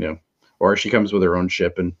something, or she comes with her own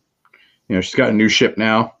ship, and she's got a new ship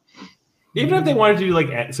now. Even if they wanted to do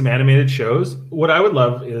like some animated shows, what I would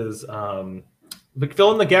love is like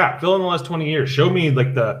fill in the gap, fill in the last 20 years, show me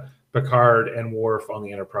like the Picard and Worf on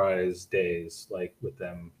the Enterprise days, like with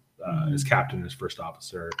them as captain, as first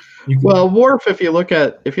officer. Well, Worf, if you look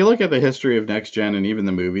at the history of Next Gen and even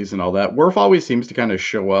the movies and all that, Worf always seems to kind of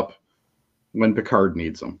show up when Picard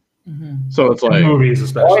needs him. So it's like movies,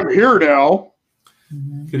 especially. I'm here now.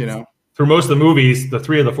 Through most of the movies, the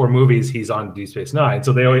 3 of the 4 movies, he's on Deep Space Nine.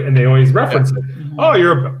 So they always reference it. Oh,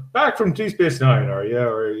 you're back from Deep Space Nine, are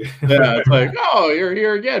you? Yeah, it's like, oh, you're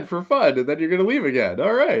here again for fun, and then you're gonna leave again.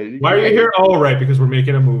 All right. Why are you here? Oh, right, because we're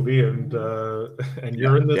making a movie, and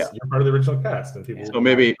you're in this. Yeah. You're part of the original cast, and people. So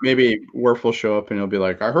maybe Worf will show up, and he'll be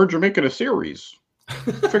like, "I heard you're making a series.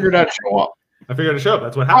 Figured I'd show up. I figured I'd show up.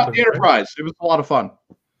 That's what happened. The Enterprise. Right? It was a lot of fun.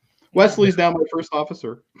 Wesley's now my first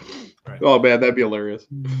officer." Right. Oh man, that'd be hilarious.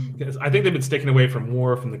 Because I think they've been sticking away from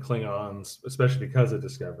Worf and the Klingons, especially because of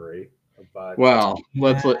Discovery. But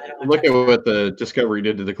let's look at what the Discovery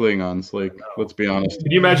did to the Klingons. Like, let's be honest.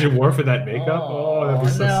 Can you imagine Worf in that makeup? That'd be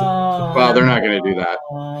so sick. Well, they're not going to do that.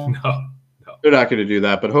 No, they're not going to do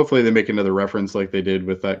that. But hopefully, they make another reference like they did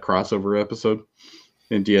with that crossover episode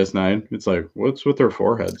in DS9. It's like, what's with their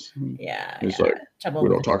foreheads? Yeah, it's like we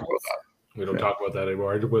don't talk about that. We don't talk about that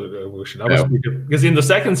anymore. Because in the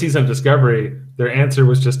second season of Discovery, their answer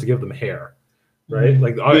was just to give them hair, right?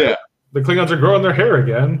 Like, the Klingons are growing their hair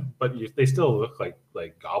again, but they still look like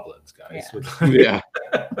goblins, guys. Yeah,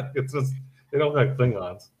 it's just they don't look like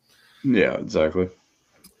Klingons. Yeah, exactly.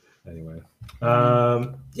 Anyway,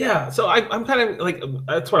 so I'm kind of like,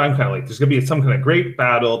 that's what I'm kind of like. There's gonna be some kind of great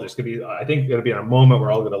battle. There's gonna be, I think, gonna be in a moment we're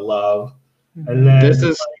all gonna love, and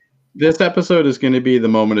then This episode is going to be the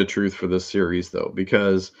moment of truth for this series, though,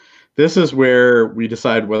 because this is where we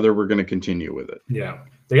decide whether we're going to continue with it. Yeah,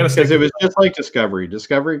 they got to. Because it was just like Discovery.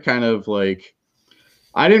 Discovery kind of like,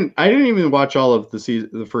 I didn't even watch all of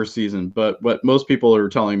the first season, but what most people are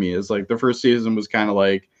telling me is like the first season was kind of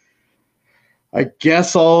like, I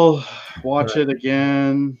guess I'll watch it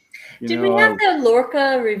again. Did we have the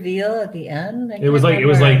Lorca reveal at the end? It wasn't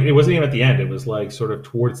even at the end. It was like sort of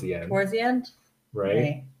towards the end. Towards the end,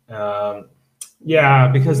 right?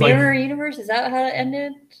 Because Mirror Universe, is that how it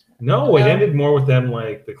ended? No, it ended more with them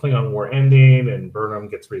like the Klingon War ending, and Burnham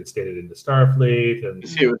gets reinstated into Starfleet, and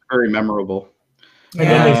it was very memorable. And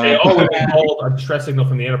then they say, "Oh, we called a distress signal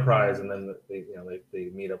from the Enterprise," and then they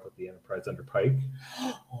meet up with the Enterprise under Pike.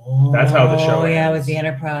 That's how the show ends. Yeah, with the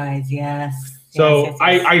Enterprise, yes. So Yes,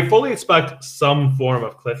 yes, yes. I fully expect some form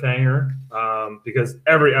of cliffhanger because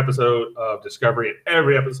every episode of Discovery,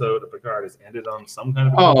 every episode of Picard has ended on some kind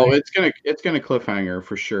of. Oh, it's gonna cliffhanger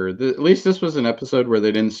for sure. At least this was an episode where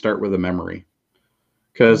they didn't start with a memory,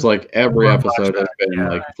 because like every Or a episode has flashback, been yeah.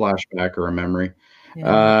 like flashback or a memory.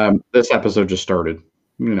 Yeah. This episode just started.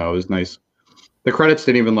 You know, it was nice. The credits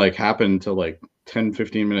didn't even like happen until like 10,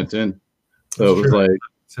 15 minutes in. So That's it was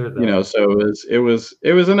true. like, you know, so it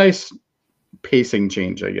was a nice pacing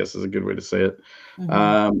change, I guess is a good way to say it.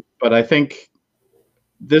 But I think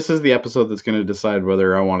this is the episode that's going to decide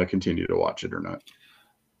whether I want to continue to watch it or not.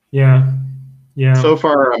 Yeah. So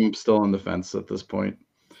far, I'm still on the fence at this point.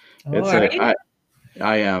 I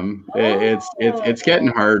am. It's getting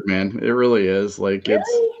hard, man. It really is. Like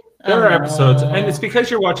Really? there are episodes, and it's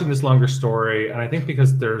because you're watching this longer story, and I think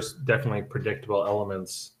because there's definitely predictable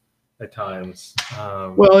elements at times.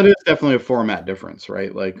 Well, it is definitely a format difference,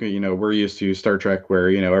 right? Like, you know, we're used to Star Trek where,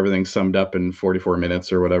 you know, everything's summed up in 44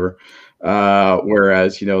 minutes or whatever.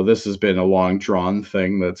 Whereas, you know, this has been a long drawn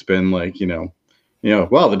thing that's been like, you know,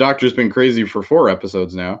 well, the Doctor's been crazy for 4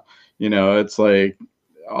 episodes now. You know, it's like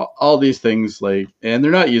all these things, like, and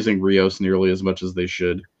they're not using Rios nearly as much as they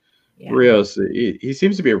should. Yeah. Rios, he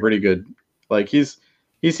seems to be a pretty good, like, he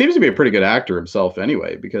seems to be a pretty good actor himself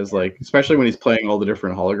anyway, because like, especially when he's playing all the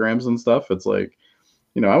different holograms and stuff, it's like,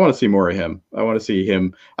 you know, I want to see more of him. I want to see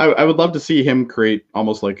him. I would love to see him create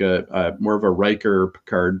almost like a more of a Riker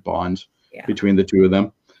Picard bond between the two of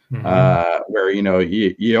them, where, you know,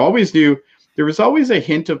 you always do. There was always a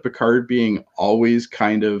hint of Picard being always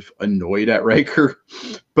kind of annoyed at Riker,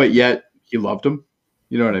 but yet he loved him.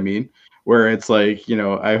 You know what I mean? Where it's like, you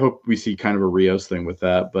know, I hope we see kind of a Rios thing with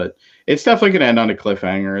that, but it's definitely going to end on a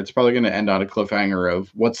cliffhanger. It's probably going to end on a cliffhanger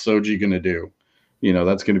of what's Soji going to do? You know,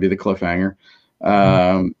 that's going to be the cliffhanger.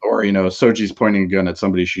 Or, you know, Soji's pointing a gun at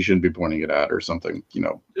somebody she shouldn't be pointing it at or something, you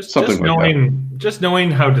know, something like that. Just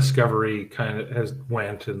knowing how Discovery kind of has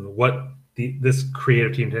went and what this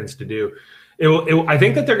creative team tends to do. I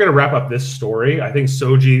think that they're going to wrap up this story. I think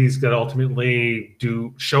Soji's going to ultimately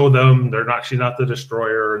show them she's not the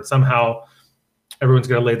destroyer, and somehow everyone's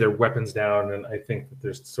going to lay their weapons down. And I think that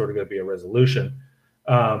there's sort of going to be a resolution.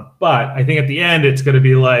 But I think at the end, it's going to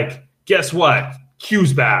be like, guess what?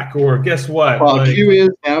 Q's back, or guess what? Well, like, Q is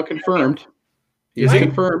now confirmed. He's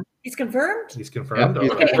confirmed. He's confirmed? He's confirmed. Yep,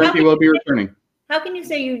 he's confirmed he will be returning. How can you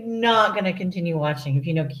say you're not going to continue watching if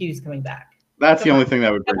you know Q's coming back? That's the only thing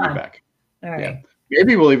that would bring you back. All right. Yeah.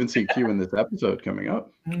 Maybe we'll even see Q in this episode coming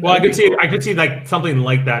up. Well, I could see like something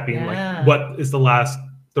like that being like, what is the last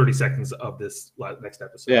 30 seconds of this next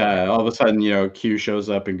episode? Yeah, all of a sudden, you know, Q shows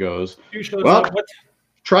up and goes, well,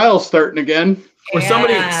 trial's starting again. Or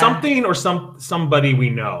somebody we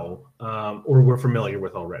know, or we're familiar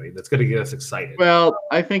with already. That's going to get us excited. Well,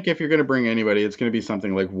 I think if you're going to bring anybody, it's going to be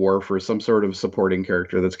something like Worf or some sort of supporting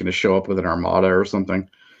character that's going to show up with an armada or something.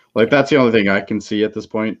 Like, that's the only thing I can see at this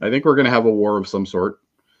point. I think we're going to have a war of some sort.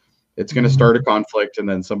 It's going to start a conflict, and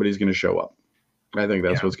then somebody's going to show up. I think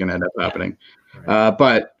that's what's going to end up happening. Right.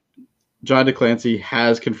 But John DeClancy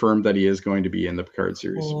has confirmed that he is going to be in the Picard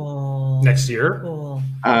series. Next year?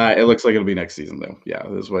 It looks like it'll be next season, though. Yeah,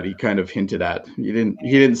 this is what he kind of hinted at. He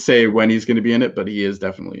didn't say when he's going to be in it, but he is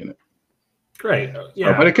definitely in it. Great.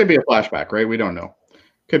 Yeah. But it could be a flashback, right? We don't know.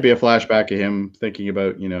 Could be a flashback of him thinking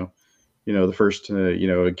about, the first,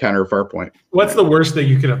 encounter of Farpoint. What's the worst that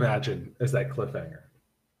you could imagine as that cliffhanger?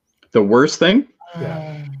 The worst thing?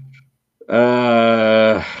 Yeah.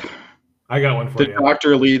 I got one for you. The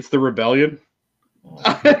Doctor leads the rebellion.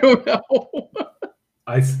 I don't know.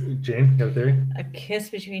 Jane, you have a theory? A kiss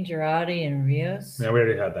between Jurati and Rios? Yeah, we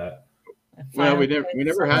already had that. Well, we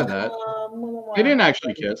never had that. They didn't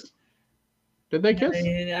actually kiss. Did they kiss?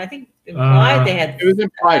 I think implied they had. It was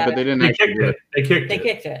implied, but they didn't actually do it. They kicked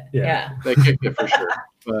it. Yeah. They kicked it for sure.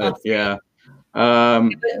 But yeah.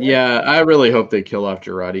 I really hope they kill off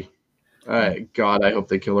Jurati. God, I hope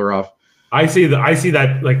they kill her off. I see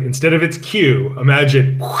that, like, instead of it's Q,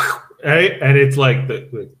 imagine, right? And it's like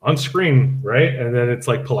the on screen, right? And then it's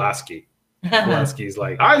like Pulaski. Pulaski's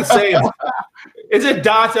like, I say, is it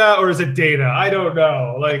Data or is it Data? I don't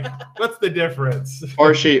know. Like, what's the difference?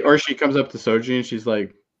 Or she comes up to Soji and she's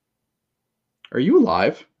like, "Are you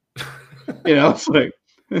alive?" It's like,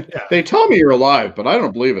 they tell me you're alive, but I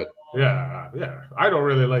don't believe it. Yeah. I don't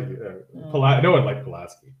really like no one liked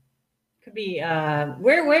Pulaski. Could be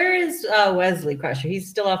where is Wesley Crusher? He's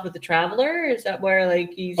still off with the Traveler? Is that where,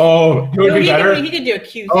 like, he's he would be better? He could do a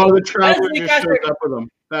Q. Oh, the Traveler just showed up with him.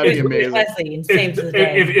 That'd be amazing. Wesley and saves the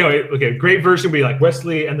day. Okay, great version would be like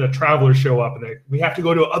Wesley and the Travelers show up and we have to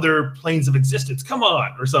go to other planes of existence. Come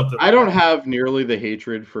on, or something. I don't have nearly the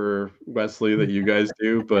hatred for Wesley that you guys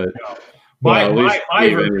do, but my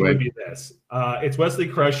version would be this. It's Wesley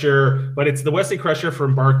Crusher, but it's the Wesley Crusher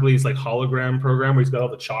from Barclay's like hologram program where he's got all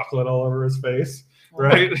the chocolate all over his face,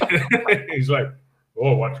 right? He's like,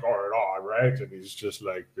 oh, what's going on, right? And he's just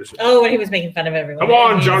like, this. Oh, when he was making fun of everyone. Come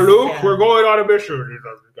on, Jean-Luc, we're going on a mission. He's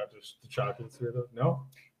got the chocolates here, though. No?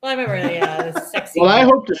 Well, I remember the sexy. What I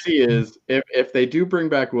hope to see is if they do bring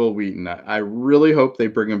back Will Wheaton, I really hope they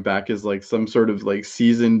bring him back as like some sort of like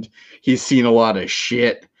seasoned, he's seen a lot of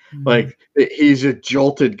shit. Like he's a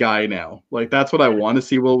jolted guy now. Like that's what I want to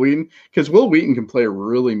see Will Wheaton, because Will Wheaton can play a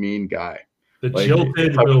really mean guy. The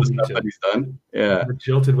jilted Will Wheaton. That he's done. Yeah. The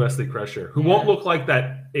jilted Wesley Crusher, who won't look like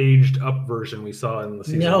that aged up version we saw in the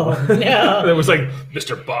season. No. It was like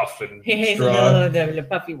Mr. Buff and the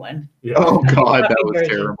puffy one. Yeah. Oh God, that was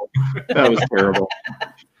terrible. That was terrible.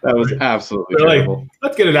 That was absolutely terrible. Like,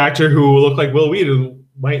 let's get an actor who will look like Will Wheaton.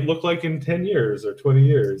 Might look like in 10 years or 20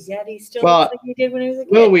 years. Yeah, he still looks like he did when he was a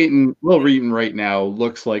kid. Will Wheaton right now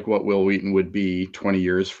looks like what Will Wheaton would be 20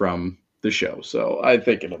 years from the show. So I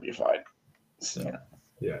think it'll be fine. So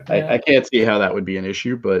yeah. I can't see how that would be an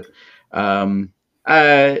issue, but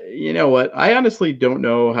you know what? I honestly don't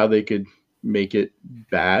know how they could make it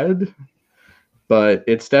bad, but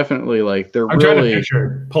it's definitely like I'm trying to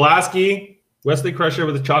picture Pulaski, Wesley Crusher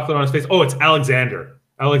with the chocolate on his face. Oh, it's Alexander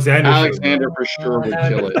for sure would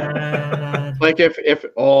kill it. Like if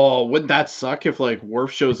wouldn't that suck if like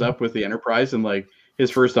Worf shows up with the Enterprise and like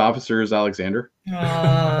his first officer is Alexander?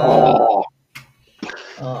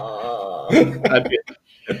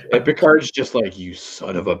 And Picard's just like, you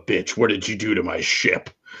son of a bitch, what did you do to my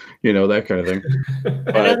ship? You know, that kind of thing.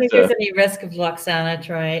 I don't think there's any risk of Loxana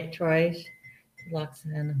showing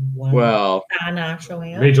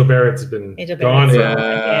up. Rachel Barrett's been gone for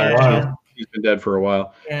a while. She's been dead for a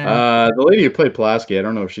while. Yeah. The lady who played Pulaski, I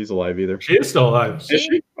don't know if she's alive either. She is still alive. Is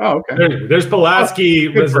she? Oh, okay. There's Pulaski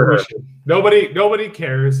resolution. Nobody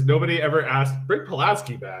cares. Nobody ever asked, bring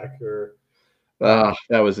Pulaski back. Or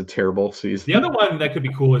that was a terrible season. The other one that could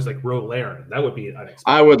be cool is like Ro Laren. That would be unexpected.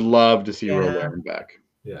 I would love to see Ro Laren back.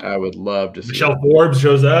 Yeah, I would love to see. Michelle Forbes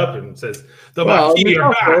shows up and says, "The Maquis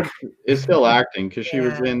are back." Forbes is still acting because she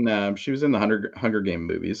was in the Hunger Game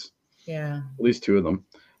movies. Yeah, at least 2 of them.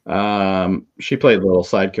 She played a little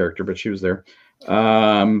side character, but she was there.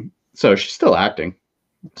 So she's still acting.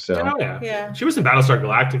 So yeah. She was in Battlestar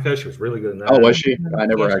Galactica. She was really good in that. Oh, was she? I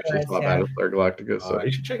never actually saw Battlestar Galactica. So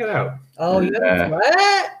you should check it out. Oh, you have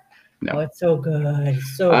what? No. Oh, it's so good.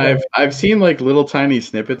 I've seen like little tiny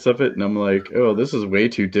snippets of it, and I'm like, oh, this is way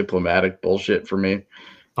too diplomatic bullshit for me.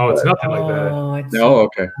 Oh, it's nothing like that. No,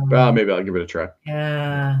 okay. Well, maybe I'll give it a try.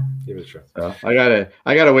 Yeah. Give it a try. So I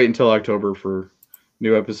gotta wait until October for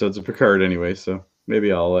new episodes of Picard anyway. So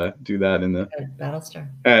maybe I'll do that in the Battlestar.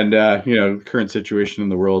 And current situation in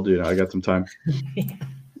the world. I got some time.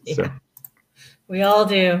 Yeah. So we all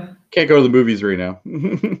do. Can't go to the movies right now.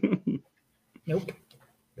 Nope.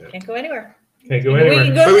 Yeah. Can't go anywhere. Can't go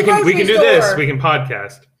anywhere. But we can do this. We can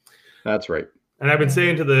podcast. That's right. And I've been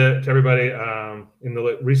saying to everybody in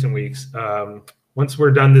the recent weeks, once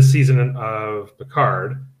we're done this season of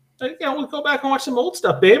Picard, we'll go back and watch some old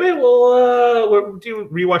stuff, baby. We'll do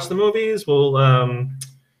rewatch the movies. We'll.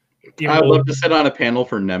 I'd love to sit on a panel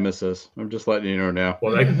for Nemesis. I'm just letting you know now.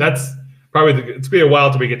 Well, that's probably it's gonna be a while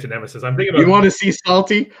till we get to Nemesis. I'm thinking about. You want to see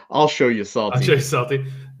Salty? I'll show you Salty. I'll show you Salty.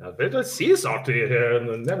 Now, let's see Salty here in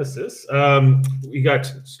the Nemesis. We got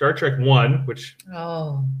Star Trek 1, which.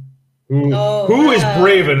 Who is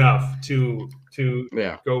brave enough to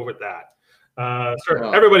go with that?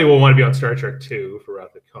 Everybody will want to be on Star Trek 2 for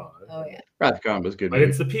Wrath of Khan. Oh yeah, Wrath of Khan was good. But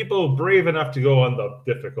it's the people brave enough to go on the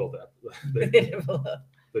difficult,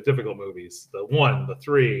 the difficult movies. The 1, the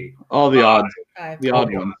 3, all the odd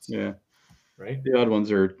ones. Yeah, right. The odd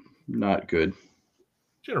ones are not good.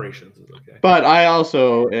 Generations is okay. But I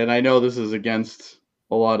also, and I know this is against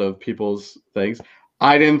a lot of people's things,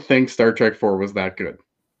 I didn't think Star Trek 4 was that good.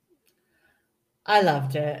 I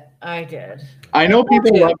loved it. I did. I know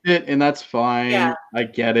people loved it, and that's fine. Yeah. I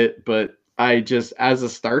get it, but I just, as a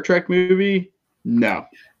Star Trek movie, no.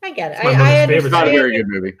 I get it. I understand. It's not a very good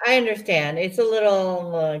movie. I understand. It's a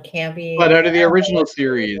little campy. But out of the original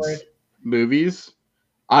series movies,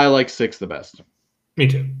 I like 6 the best. Me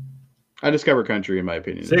too. I Discover Country, in my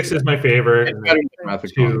opinion. 6 is my favorite. And then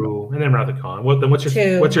 2, and then Wrath of Khan. Then what's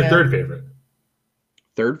your third favorite?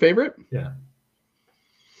 Third favorite? Yeah.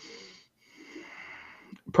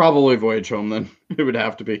 probably Voyage Home then. It would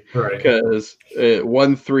have to be. Right. Because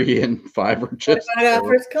 1, 3, and 5 are just. What about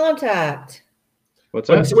First Contact? What's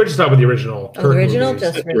that? We're just talking about the original. Oh, the original?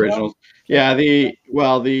 movies. Just The originals. Yeah,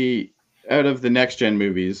 the out of the next gen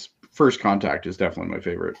movies, First Contact is definitely my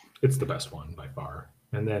favorite. It's the best one by far.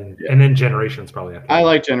 And then Generations probably after. I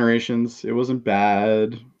like Generations. It wasn't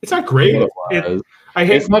bad. It's not great.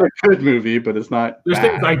 It's not a good movie, but it's not. There's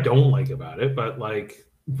bad. things I don't like about it, but like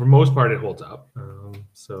for most part, it holds up.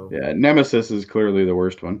 Yeah, Nemesis is clearly the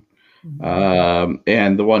worst one. Mhm.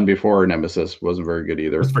 And the one before Nemesis wasn't very good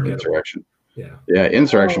either. It's forgettable. Insurrection. Yeah. Yeah,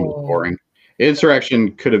 Insurrection was boring.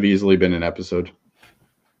 Insurrection could have easily been an episode.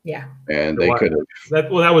 Yeah. And they could have.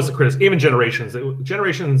 That was the criticism. Even Generations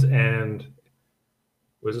and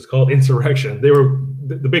what was this called? Insurrection. They were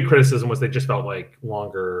the big criticism was they just felt like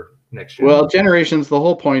longer next year. Well, Generations, the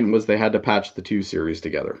whole point was they had to patch the 2 series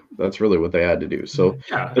together. That's really what they had to do. So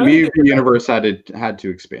the movie universe had to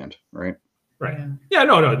expand, right? Right. Yeah,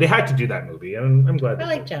 no, they had to do that movie, and I'm glad. I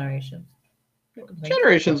like Generations.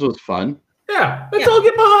 Generations was fun. Yeah, let's all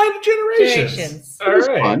get behind Generations. It was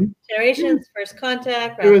fun. Generations, First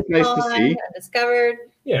Contact, it was nice to see. Undiscovered.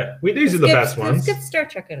 Yeah, these are the best ones. Let's get Star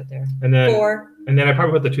Trek out there. And then 4. And then I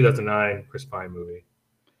probably put the 2009 Chris Pine movie.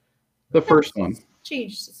 The first one.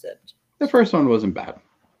 Changed the subject. The first one wasn't bad.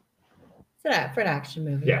 For an action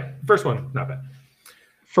movie. Yeah, first one, not bad.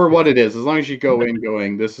 For what it is, as long as you go in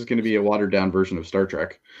going, this is going to be a watered down version of Star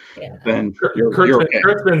Trek. Yeah. Then you're okay.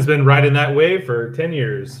 Kurtzman's been riding that wave for 10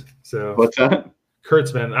 years. So what's that?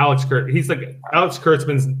 Kurtzman, he's like Alex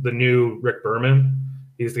Kurtzman's the new Rick Berman.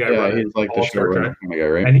 He's the guy. Yeah, he's like the showrunner kind of guy,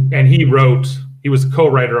 right? And he was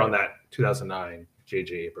co-writer on that 2009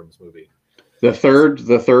 J.J. Abrams movie. The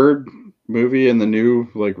third movie in the new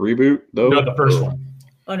like reboot though. No, the first one.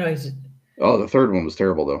 Oh no, the third one was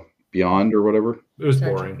terrible though. Beyond or whatever. It was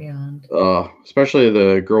boring. Beyond. Especially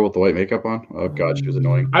the girl with the white makeup on. Oh god, she was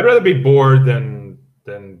annoying. I'd rather be bored than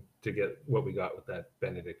to get what we got with that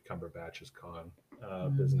Benedict Cumberbatch's con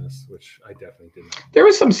business, which I definitely didn't. There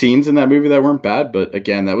was some scenes in that movie that weren't bad, but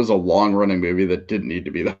again, that was a long running movie that didn't need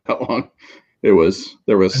to be that long. There was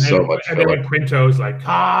so much. And then when Quinto's like,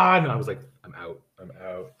 con, I was like, I'm out.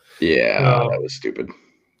 Yeah, that was stupid.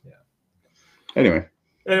 Yeah. Anyway,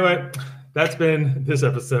 that's been this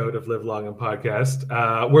episode of Live Long and Podcast.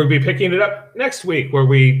 We'll be picking it up next week where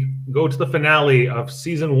we go to the finale of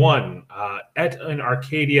season 1, Et in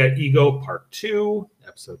Arcadia Ego Part 2,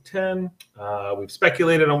 episode 10. We've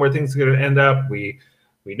speculated on where things are going to end up. We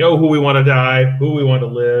know who we want to die, who we want to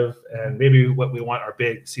live, and maybe what we want our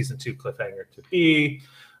big season 2 cliffhanger to be.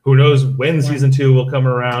 Who knows when season 2 will come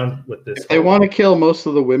around with this. If they want to kill most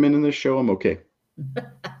of the women in this show, I'm okay.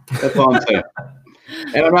 That's all I'm saying.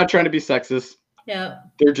 And I'm not trying to be sexist. Yeah.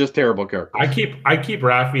 They're just terrible characters. I keep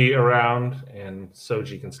Raffi around, and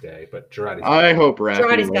Soji can stay, but Girardi's. I hope Raffi.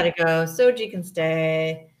 Girardi's got to go. Soji can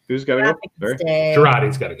stay. Who's got to go?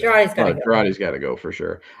 Girardi's got to go. Girardi's got to go for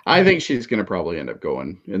sure. I think she's going to probably end up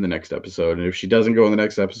going in the next episode, and if she doesn't go in the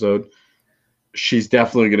next episode, she's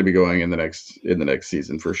definitely going to be going in the next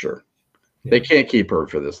season for sure. Yeah. They can't keep her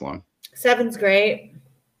for this long. 7's great.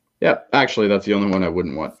 Yeah, actually, that's the only one I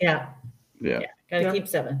wouldn't want. Yeah. Gotta keep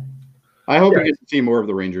 7. I hope we get to see more of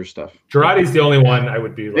the Rangers stuff. Girardi's the only one I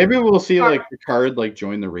would be. Maybe we'll see like Picard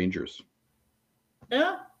join the Rangers.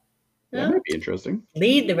 No. That might be interesting.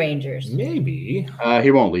 Lead the Rangers. Maybe.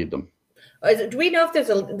 He won't lead them. Do we know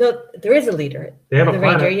if there is a leader? They have a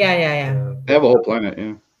planet. Ranger. Yeah. They have a whole planet.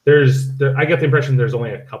 Yeah. I get the impression there's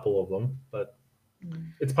only a couple of them, but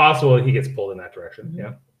it's possible he gets pulled in that direction. Mm-hmm.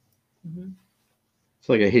 Yeah. Mm-hmm. It's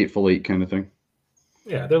like a Hateful Eight kind of thing.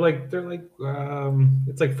 Yeah, they're like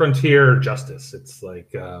it's like frontier justice. It's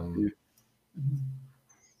like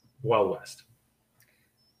Wild West.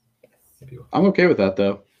 I'm okay with that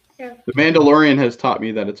though. Yeah. The Mandalorian has taught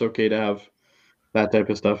me that it's okay to have that type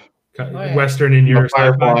of stuff. Western in your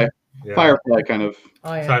Firefly. Yeah. Firefly kind of.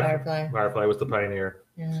 Oh yeah, Firefly. Firefly was the pioneer.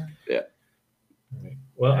 Yeah. Right.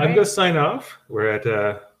 Well, I'm gonna sign off. We're at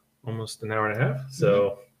almost an hour and a half.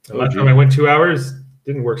 So the last time I went 2 hours,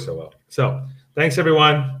 didn't work so well. So thanks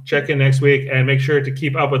everyone. Check in next week and make sure to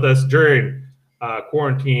keep up with us during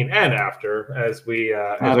quarantine and after as we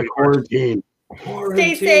quarantine.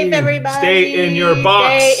 Stay safe, everybody. Stay in your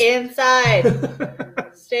box. Stay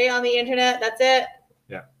inside. Stay on the internet. That's it.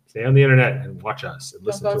 Yeah. Stay on the internet and watch us and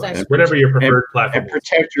listen to us. And whatever your preferred platform. And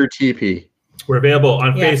protect your TP. We're available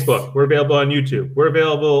on Facebook. We're available on YouTube. We're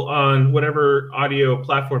available on whatever audio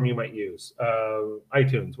platform you might use.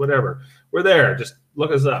 iTunes, whatever. We're there. Just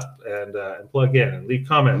look us up and plug in and leave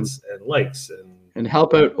comments and likes and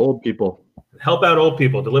help out old people. Help out old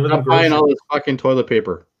people. Deliver them groceries. Buying all this fucking toilet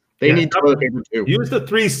paper. They need toilet paper too. Use the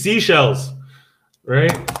 3 seashells,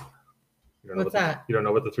 right? What's that? You don't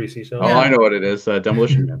know what the 3 seashells? Oh, I know what it is.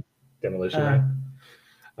 Demolition Man. Demolition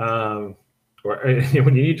Man. Or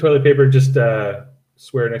when you need toilet paper, just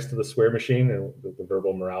swear next to the swear machine and the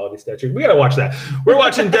verbal morality statue. We gotta watch that. We're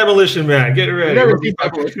watching Demolition Man. Get ready. You never seen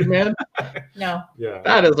Demolition Man? No. Yeah.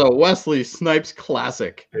 That is a Wesley Snipes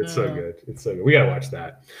classic. It's so good. It's so good. We gotta watch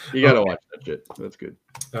that. You gotta watch that shit. That's good.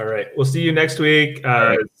 All right. We'll see you next week.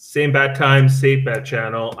 Same bat time, same bat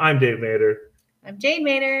channel. I'm Dave Mader. I'm Jane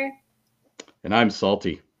Mader. And I'm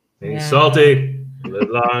Salty. He's salty. Live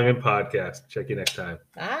long and podcast. Check you next time.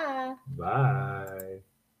 Bye. Bye.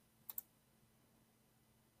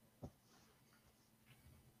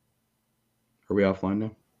 Are we offline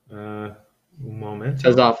now? Un momento. It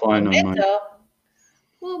says offline on mine.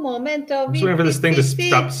 Un momento. I'm just waiting for this thing to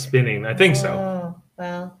stop spinning. I think so. Oh,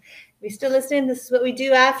 well, if you're still listening, this is what we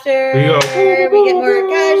do after. We go. We get more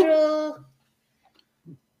casual.